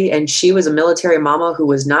military, and she was a military mama who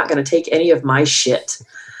was not going to take any of my shit.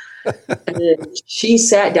 And she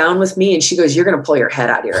sat down with me and she goes, "You're going to pull your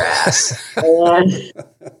head out of your ass." And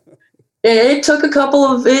it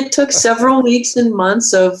took several weeks and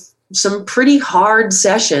months of some pretty hard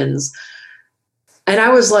sessions. And I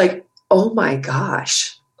was like, oh my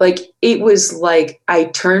gosh. Like, it was like I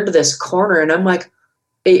turned this corner and I'm like,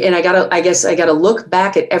 and I guess I gotta look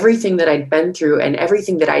back at everything that I'd been through and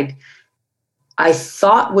everything that I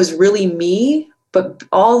thought was really me, but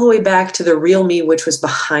all the way back to the real me, which was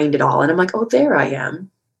behind it all. And I'm like, oh, there I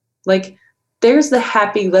am. Like, there's the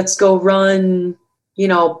happy, let's go run,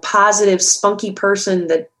 positive, spunky person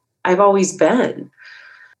that I've always been.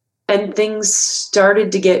 And things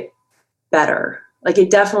started to get better. Like,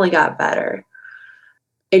 it definitely got better.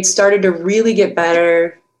 It started to really get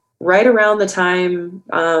better right around the time,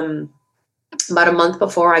 about a month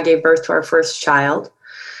before I gave birth to our first child.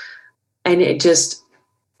 And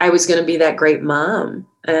I was going to be that great mom.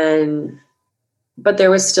 But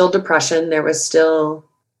there was still depression. There was still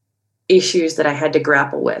issues that I had to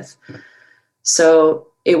grapple with. So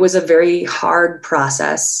it was a very hard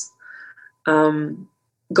process.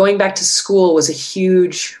 Going back to school was a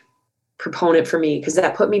huge proponent for me because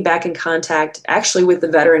that put me back in contact actually with the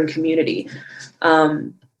veteran community.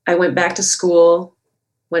 I went back to school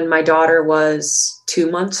when my daughter was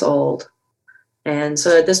 2 months old. And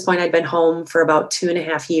so at this point, I'd been home for about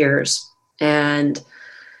 2.5 years. And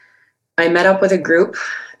I met up with a group,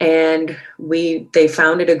 and they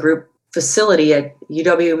founded a group facility at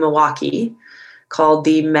UW-Milwaukee called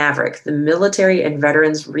the Maverick, the Military and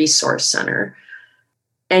Veterans Resource Center.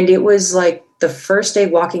 And it was like the first day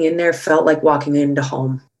walking in there felt like walking into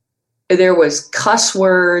home. There was cuss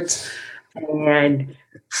words and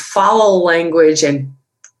foul language and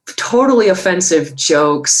totally offensive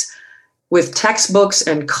jokes with textbooks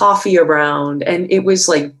and coffee around. And it was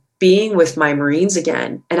like being with my Marines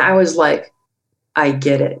again. And I was like, I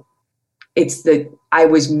get it. I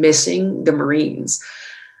was missing the Marines.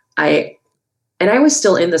 I was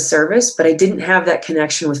still in the service, but I didn't have that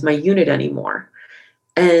connection with my unit anymore.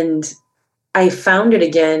 And I found it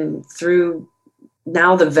again through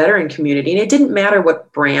now the veteran community. And it didn't matter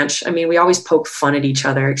what branch. I mean, we always poke fun at each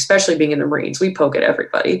other, especially being in the Marines. We poke at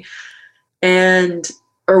everybody.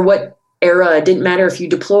 Or what era. It didn't matter if you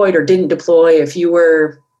deployed or didn't deploy, if you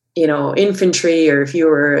were, infantry, or if you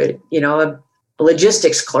were, a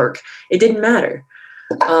logistics clerk. It didn't matter.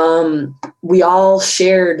 We all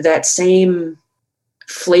shared that same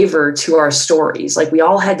flavor to our stories. Like, we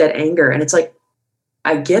all had that anger. And it's like,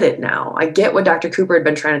 I get it now. I get what Dr. Cooper had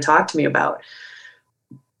been trying to talk to me about.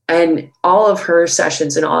 And all of her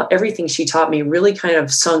sessions and everything she taught me really kind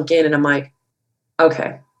of sunk in. And I'm like,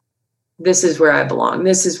 okay, this is where I belong.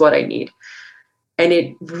 This is what I need. And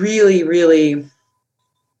it really, really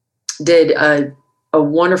did a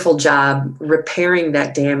wonderful job repairing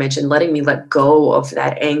that damage and letting me let go of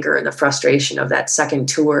that anger and the frustration of that second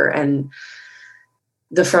tour, and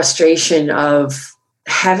the frustration of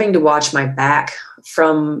having to watch my back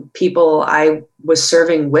from people I was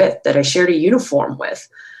serving with, that I shared a uniform with.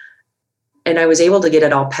 And I was able to get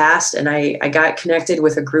it all passed. And I got connected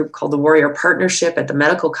with a group called the Warrior Partnership at the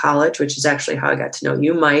medical college, which is actually how I got to know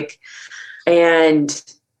you, Mike. And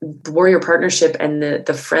the Warrior Partnership and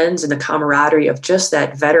the friends and the camaraderie of just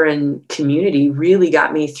that veteran community really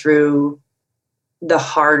got me through the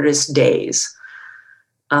hardest days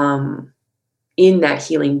in that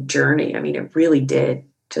healing journey. I mean, it really did.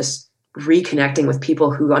 Just reconnecting with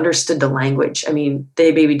people who understood the language. I mean,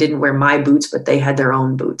 they maybe didn't wear my boots, but they had their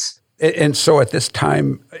own boots. And so at this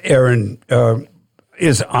time, Erin,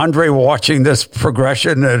 is Andre watching this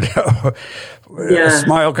progression and a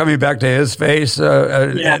smile coming back to his face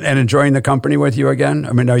and enjoying the company with you again?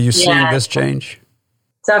 I mean, are you seeing this change?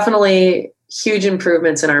 Definitely huge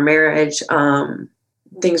improvements in our marriage.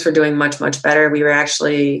 Things were doing much, much better. We were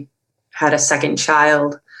actually had a second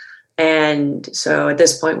child. And so at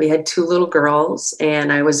this point we had 2 little girls,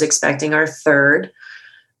 and I was expecting our third.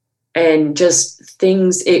 And just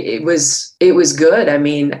things, it was good. I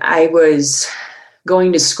mean, I was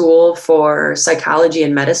going to school for psychology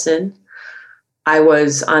and medicine. I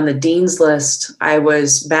was on the dean's list. I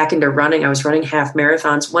was back into running. I was running half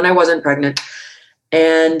marathons when I wasn't pregnant.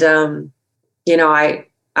 And, I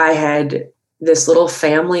had this little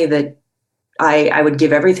family that I would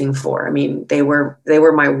give everything for. I mean, they were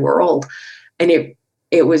my world, and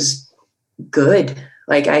it was good.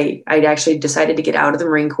 Like, I'd actually decided to get out of the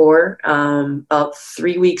Marine Corps about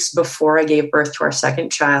 3 weeks before I gave birth to our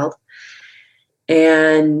second child.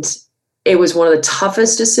 And it was one of the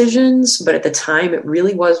toughest decisions, but at the time it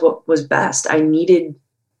really was what was best. I needed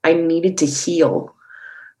to heal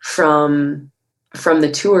from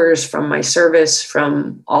the tours, from my service,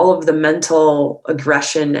 from all of the mental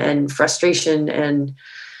aggression and frustration and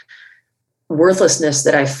worthlessness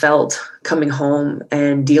that I felt coming home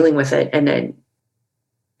and dealing with it. And then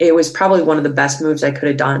it was probably one of the best moves I could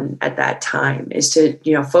have done at that time, is to,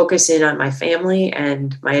 focus in on my family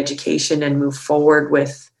and my education and move forward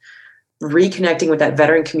with reconnecting with that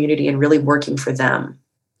veteran community and really working for them.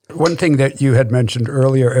 One thing that you had mentioned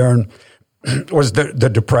earlier, Erin, was the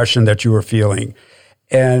depression that you were feeling.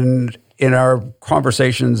 And in our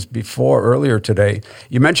conversations earlier today,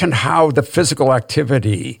 you mentioned how the physical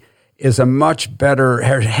activity is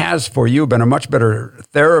has for you been a much better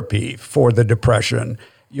therapy for the depression.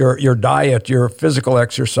 Your diet, your physical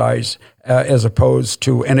exercise, as opposed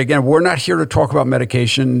to, and again, we're not here to talk about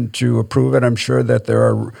medication to approve it. I'm sure that there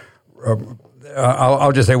are,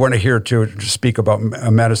 I'll just say we're not here to speak about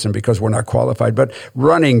medicine because we're not qualified, but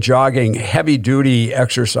running, jogging, heavy duty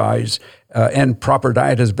exercise, and proper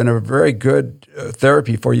diet has been a very good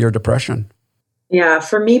therapy for your depression. Yeah,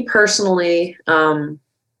 for me personally,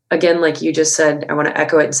 again, like you just said, I want to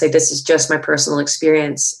echo it and say this is just my personal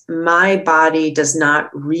experience. My body does not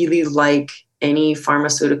really like any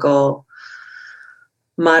pharmaceutical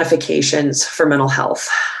modifications for mental health.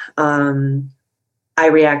 I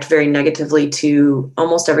react very negatively to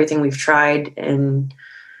almost everything we've tried, and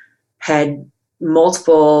had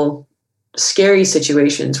multiple scary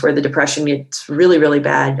situations where the depression gets really, really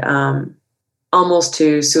bad, almost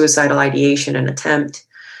to suicidal ideation and attempt.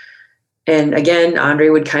 And again, Andre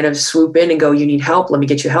would kind of swoop in and go, you need help. Let me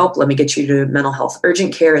get you help. Let me get you to mental health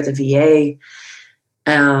urgent care at the VA.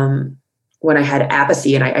 When I had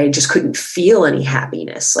apathy and I just couldn't feel any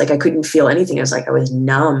happiness, like I couldn't feel anything. I was like, I was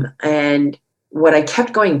numb. And what I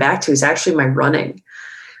kept going back to is actually my running.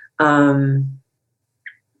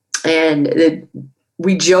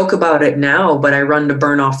 We joke about it now, but I run to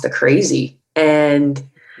burn off the crazy. And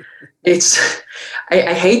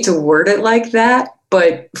I hate to word it like that,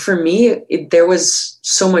 but for me, there was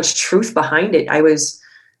so much truth behind it.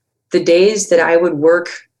 The days that I would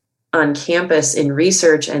work on campus in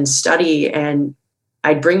research and study, and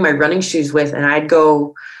I'd bring my running shoes with, and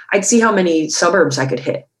I'd see how many suburbs I could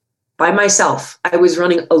hit by myself. I was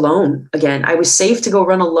running alone again. I was safe to go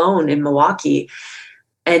run alone in Milwaukee,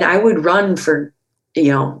 and I would run for,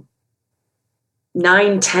 9,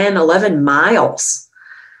 10, 11 miles.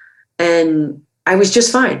 And I was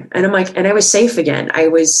just fine. And I'm like, and I was safe again. I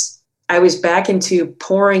was back into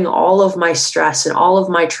pouring all of my stress and all of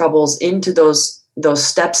my troubles into those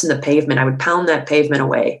steps in the pavement. I would pound that pavement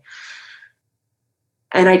away.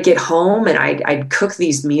 And I'd get home and I'd cook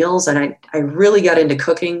these meals, and I really got into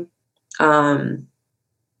cooking. And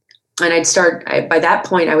by that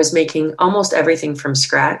point, I was making almost everything from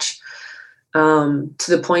scratch, to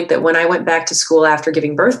the point that when I went back to school after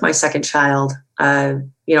giving birth my second child, I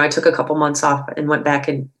took a couple months off and went back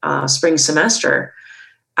in spring semester.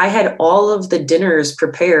 I had all of the dinners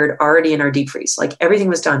prepared already in our deep freeze. Like everything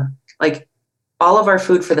was done. Like all of our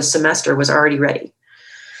food for the semester was already ready.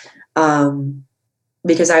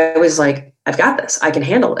 Because I was like, I've got this. I can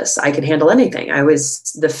handle this. I can handle anything. I was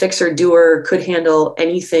the fixer doer, could handle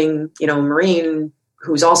anything, Marine,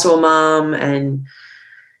 who's also a mom. And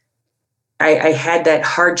I had that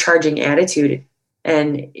hard charging attitude.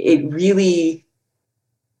 And it's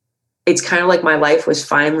kind of like my life was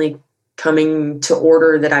finally coming to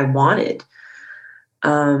order that I wanted.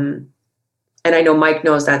 And I know Mike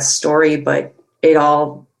knows that story, but it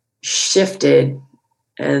all shifted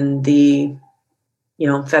in the,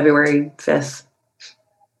 February 5th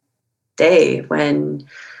day when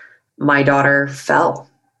my daughter fell.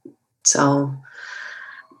 So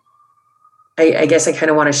I guess I kind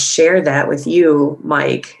of want to share that with you,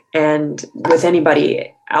 Mike, and with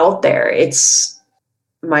anybody out there.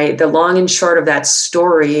 The long and short of that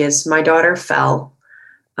story is my daughter fell.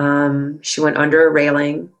 She went under a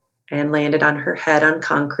railing and landed on her head on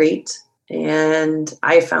concrete. And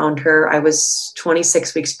I found her. I was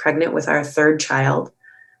 26 weeks pregnant with our third child.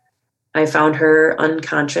 I found her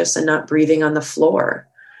unconscious and not breathing on the floor.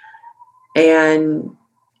 And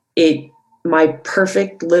my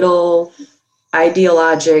perfect little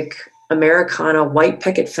ideologic Americana white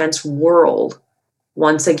picket fence world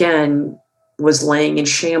once again was laying in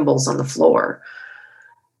shambles on the floor.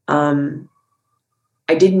 I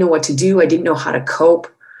didn't know what to do. I didn't know how to cope,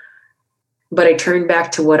 but I turned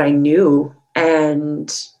back to what I knew.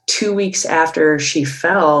 And 2 weeks after she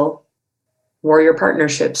fell, Warrior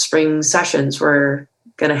Partnership spring sessions were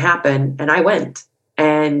going to happen. And I went,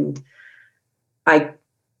 and I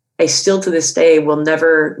still to this day will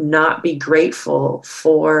never not be grateful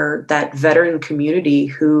for that veteran community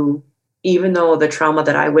who, even though the trauma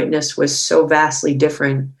that I witnessed was so vastly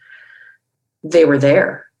different, they were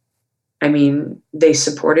there. I mean, they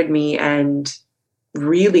supported me and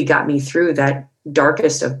really got me through that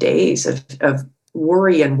darkest of days of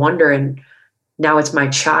worry and wonder and now it's my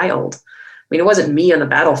child. I mean, it wasn't me on the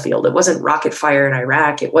battlefield. It wasn't rocket fire in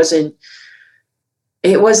Iraq. It wasn't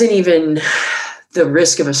even the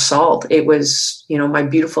risk of assault. It was, my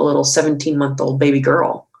beautiful little 17-month-old baby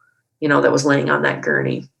girl, that was laying on that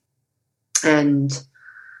gurney. And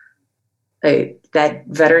that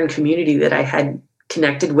veteran community that I had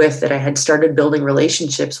connected with, that I had started building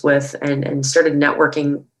relationships with and started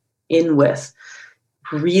networking in with,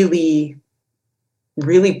 really,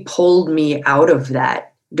 really pulled me out of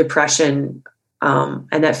that depression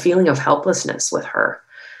and that feeling of helplessness with her.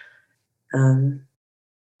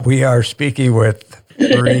 We are speaking with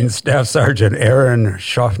Marine Staff Sergeant Erin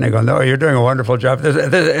Schraufnagel. No, you're doing a wonderful job. This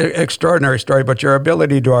is an extraordinary story, but your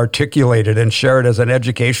ability to articulate it and share it as an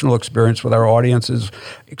educational experience with our audience is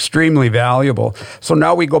extremely valuable. So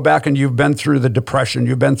now we go back, and you've been through the depression.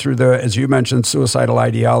 You've been through the, as you mentioned, suicidal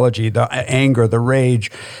ideology, the anger, the rage,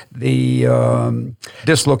 the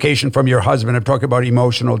dislocation from your husband. I'm talking about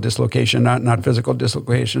emotional dislocation, not physical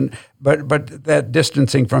dislocation, but that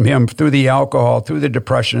distancing from him through the alcohol, through the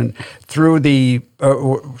depression, through the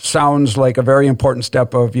sounds like a very important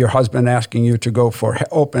step of your husband asking you to go for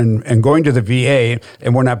help and going to the VA,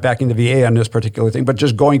 and we're not backing the VA on this particular thing, but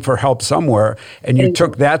just going for help somewhere. And you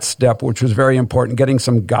took that step, which was very important, getting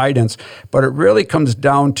some guidance. But it really comes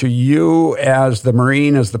down to you as the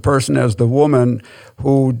Marine, as the person, as the woman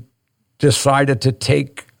who decided to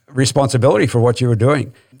take responsibility for what you were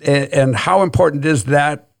doing. And how important is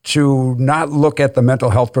that to not look at the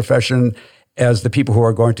mental health profession as the people who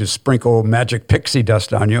are going to sprinkle magic pixie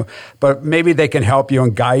dust on you, but maybe they can help you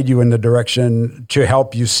and guide you in the direction to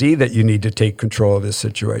help you see that you need to take control of this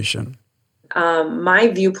situation? My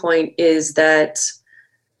viewpoint is that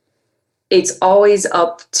it's always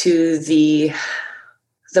up to the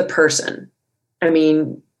person. I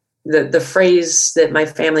mean, the phrase that my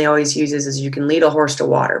family always uses is, you can lead a horse to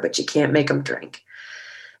water, but you can't make them drink.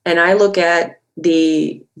 And I look at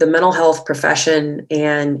the mental health profession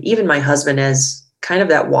and even my husband as kind of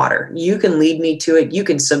that water. You can lead me to it. You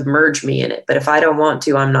can submerge me in it. But if I don't want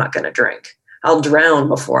to, I'm not going to drink. I'll drown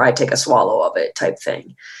before I take a swallow of it, type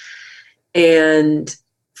thing. And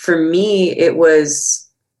for me, it was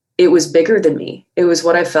bigger than me. It was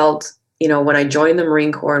what I felt, when I joined the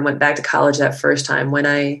Marine Corps and went back to college that first time,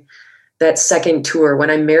 that second tour, when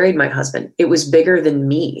I married my husband, it was bigger than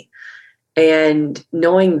me. And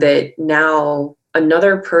knowing that now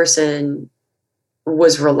another person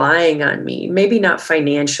was relying on me, maybe not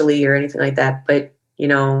financially or anything like that, but,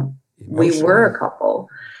 we were a couple.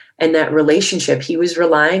 And that relationship, he was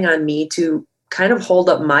relying on me to kind of hold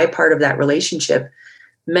up my part of that relationship,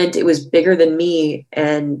 meant it was bigger than me.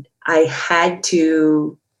 And I had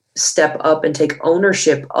to step up and take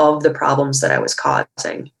ownership of the problems that I was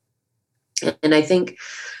causing. And I think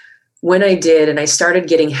when I did, and I started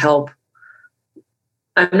getting help,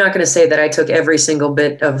 I'm not going to say that I took every single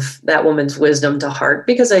bit of that woman's wisdom to heart,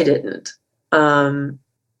 because I didn't. But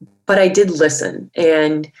I did listen.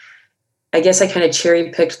 And I guess I kind of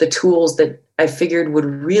cherry picked the tools that I figured would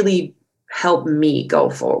really help me go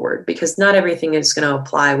forward, because not everything is going to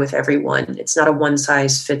apply with everyone. It's not a one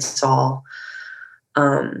size fits all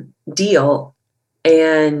deal.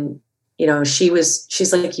 And,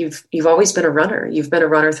 she's like, you've always been a runner. You've been a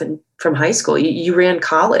runner from high school. You ran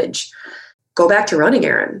college. Go back to running,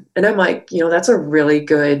 Erin. And I'm like, that's a really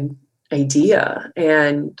good idea.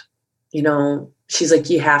 And, she's like,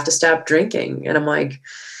 you have to stop drinking. And I'm like,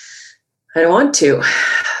 I don't want to.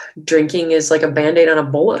 Drinking is like a Band-Aid on a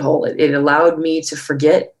bullet hole. It allowed me to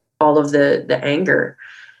forget all of the anger,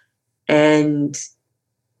 and,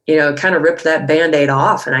 kind of ripped that Band-Aid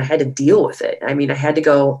off, and I had to deal with it. I mean, I had to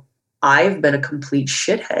go, I've been a complete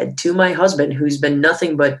shithead to my husband, who's been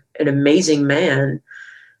nothing but an amazing man.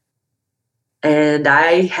 And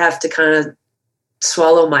I have to kind of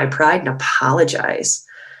swallow my pride and apologize.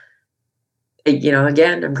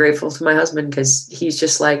 Again, I'm grateful to my husband, because he's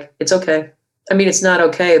just like, it's okay. I mean, it's not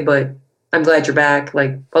okay, but I'm glad you're back.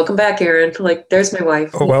 Like, welcome back, Erin. Like, there's my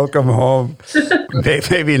wife. Welcome home.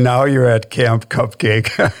 Maybe now you're at Camp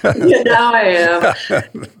Cupcake. Yeah, now I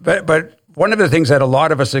am. But one of the things that a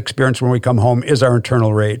lot of us experience when we come home is our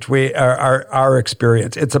internal rage. Our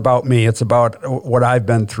experience. It's about me. It's about what I've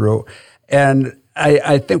been through. And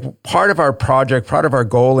I think part of our project, part of our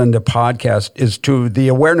goal in the podcast is to the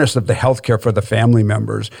awareness of the healthcare for the family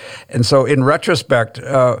members. And so in retrospect,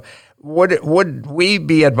 would we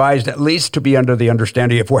be advised at least to be under the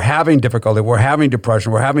understanding if we're having difficulty, we're having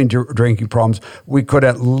depression, we're having drinking problems, we could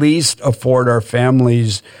at least afford our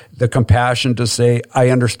families the compassion to say, I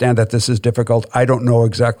understand that this is difficult. I don't know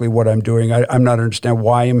exactly what I'm doing. I'm not understand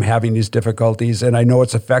why I'm having these difficulties, and I know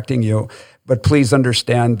it's affecting you, but please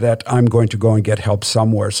understand that I'm going to go and get help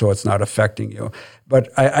somewhere so it's not affecting you. But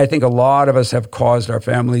I think a lot of us have caused our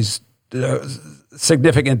families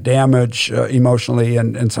significant damage emotionally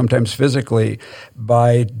and sometimes physically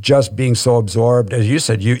by just being so absorbed. As you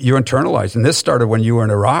said, you internalized. And this started when you were in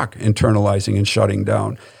Iraq, internalizing and shutting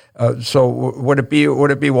down. So would it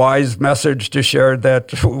be wise message to share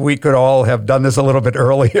that we could all have done this a little bit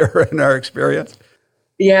earlier in our experience?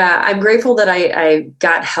 Yeah, I'm grateful that I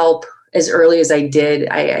got help as early as I did.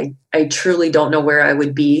 I truly don't know where I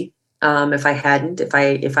would be if I hadn't,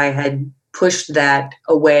 if I had pushed that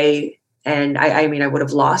away. And I mean, I would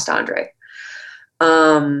have lost Andre.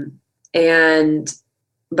 But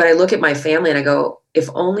I look at my family and I go, if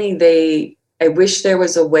only I wish there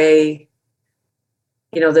was a way,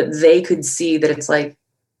 that they could see that it's like,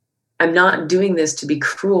 I'm not doing this to be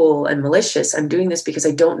cruel and malicious. I'm doing this because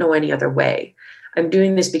I don't know any other way. I'm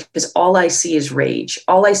doing this because all I see is rage.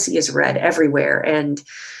 All I see is red everywhere. And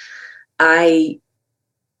I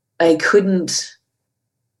couldn't,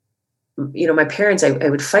 my parents, I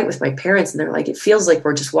would fight with my parents and they're like, it feels like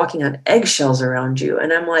we're just walking on eggshells around you.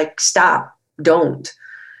 And I'm like, stop, don't.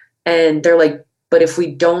 And they're like, but if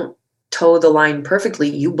we don't toe the line perfectly,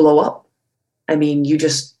 you blow up. I mean, you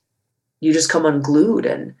just come unglued.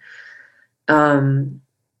 And, kind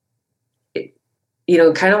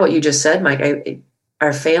of what you just said, Mike,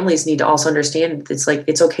 our families need to also understand it's like,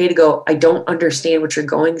 it's okay to go, I don't understand what you're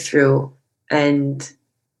going through and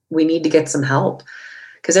we need to get some help.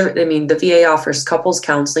 Because, the VA offers couples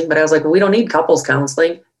counseling, but I was like, well, we don't need couples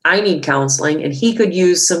counseling. I need counseling. And he could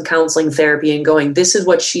use some counseling therapy and going, this is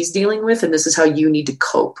what she's dealing with, and this is how you need to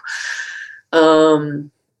cope.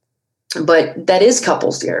 But that is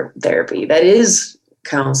couples therapy. That is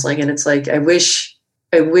counseling. And it's like, I wish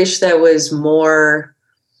that was more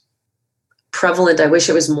prevalent. I wish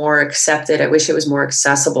it was more accepted. I wish it was more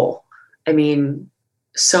accessible. I mean,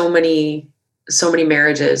 so many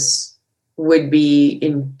marriages would be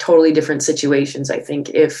in totally different situations, I think,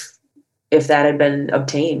 if that had been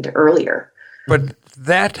obtained earlier. But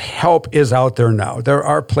that help is out there now. There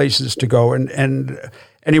are places to go, and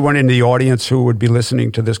anyone in the audience who would be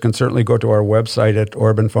listening to this can certainly go to our website at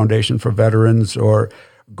Orban Foundation for Veterans, or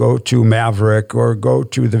go to Maverick, or go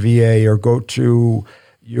to the VA, or go to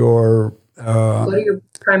your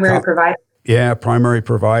primary provider. Yeah, primary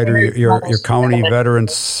provider, your county veteran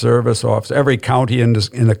service office. Every county in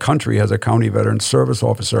the country has a county veteran service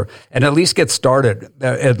officer, and at least get started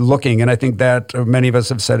at looking. And I think that many of us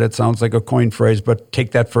have said it sounds like a coined phrase, but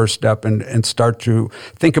take that first step and start to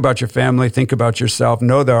think about your family, think about yourself.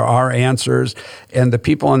 Know there are answers, and the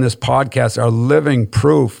people on this podcast are living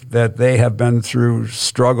proof that they have been through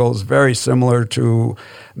struggles very similar to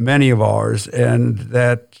many of ours, and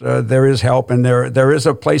that there is help, and there is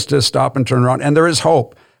a place to stop and turn around, and there is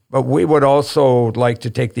hope. But we would also like to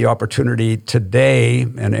take the opportunity today,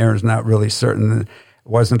 and Erin's not really certain,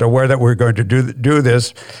 wasn't aware that we were going to do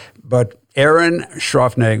this, but Erin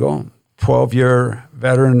Schraufnagel, 12-year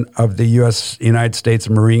veteran of the United States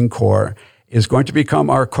Marine Corps, is going to become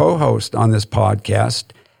our co-host on this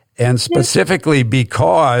podcast, and specifically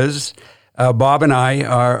because Bob and I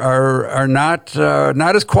are not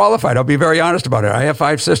as qualified. I'll be very honest about it. I have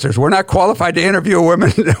 5 sisters. We're not qualified to interview women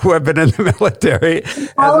who have been in the military.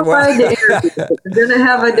 Qualified to interview. We're going to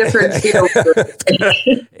have a different feel.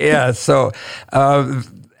 Yeah. So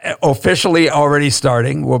officially already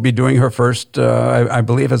starting. We'll be doing her first. I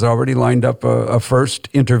believe has already lined up a first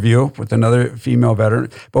interview with another female veteran.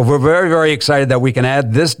 But we're very, very excited that we can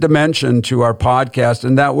add this dimension to our podcast,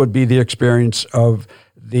 and that would be the experience of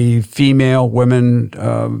the female women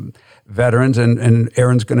veterans, and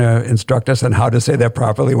Erin's going to instruct us on how to say that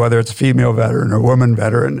properly, whether it's female veteran or woman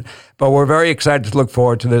veteran. But we're very excited to look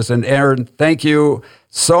forward to this. And Erin, thank you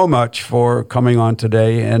so much for coming on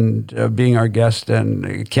today and being our guest.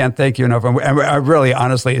 And can't thank you enough. And I really,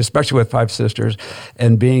 honestly, especially with 5 sisters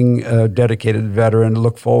and being a dedicated veteran,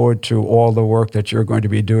 look forward to all the work that you're going to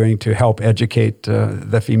be doing to help educate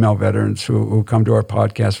the female veterans who come to our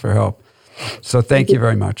podcast for help. So thank you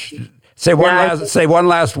very much. Say one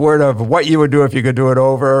last word of what you would do if you could do it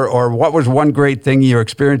over, or what was one great thing you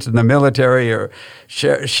experienced in the military, or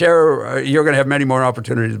share. You're going to have many more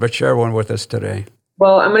opportunities, but share one with us today.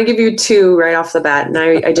 Well, I'm going to give you 2 right off the bat. And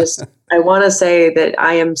I want to say that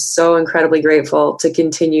I am so incredibly grateful to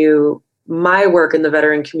continue my work in the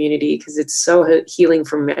veteran community, because it's so healing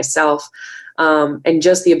for myself. And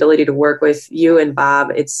just the ability to work with you and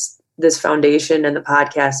Bob, it's this foundation and the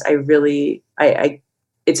podcast.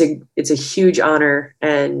 It's a huge honor,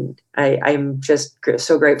 and I'm just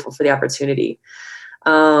so grateful for the opportunity.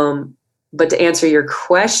 But to answer your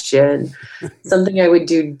question, something I would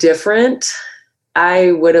do different,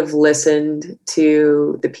 I would have listened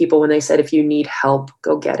to the people when they said, if you need help,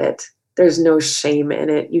 go get it. There's no shame in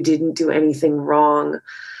it. You didn't do anything wrong.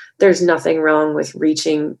 There's nothing wrong with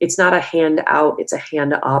reaching. It's not a hand out, it's a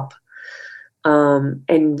hand up.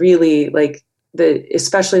 And really, like,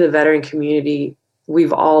 especially the veteran community,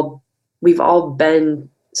 we've all been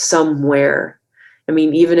somewhere. I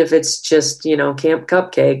mean, even if it's just, Camp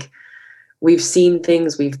Cupcake, we've seen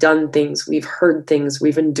things, we've done things, we've heard things,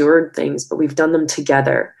 we've endured things, but we've done them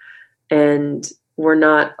together, and we're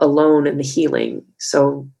not alone in the healing.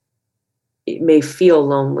 So it may feel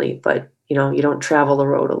lonely, but you don't travel the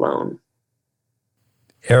road alone.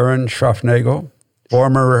 Erin Schraufnagel,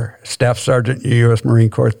 former Staff Sergeant in the U.S. Marine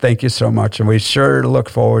Corps, thank you so much. And we sure look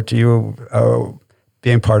forward to you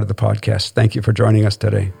being part of the podcast. Thank you for joining us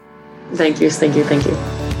today. Thank you. Thank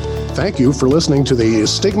you for listening to the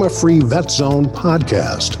Stigma-Free Vet Zone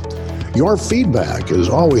podcast. Your feedback is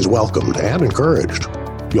always welcomed and encouraged.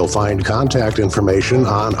 You'll find contact information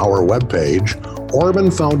on our webpage,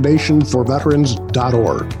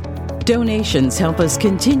 OrbanFoundationForVeterans.org. Donations help us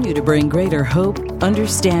continue to bring greater hope,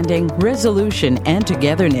 understanding, resolution, and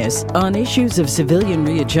togetherness on issues of civilian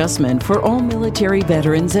readjustment for all military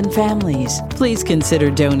veterans and families. Please consider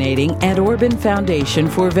donating at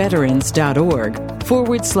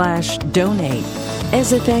OrbanFoundationForVeterans.org/donate.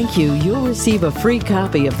 As a thank you, you'll receive a free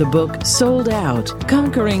copy of the book Sold Out,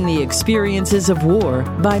 Conquering the Experiences of War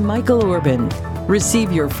by Michael Orban.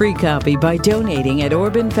 Receive your free copy by donating at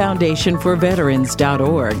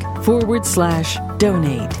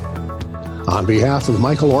OrbanFoundationForVeterans.org/donate. On behalf of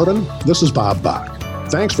Michael Orban, this is Bob Bach.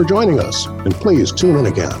 Thanks for joining us, and please tune in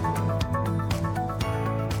again.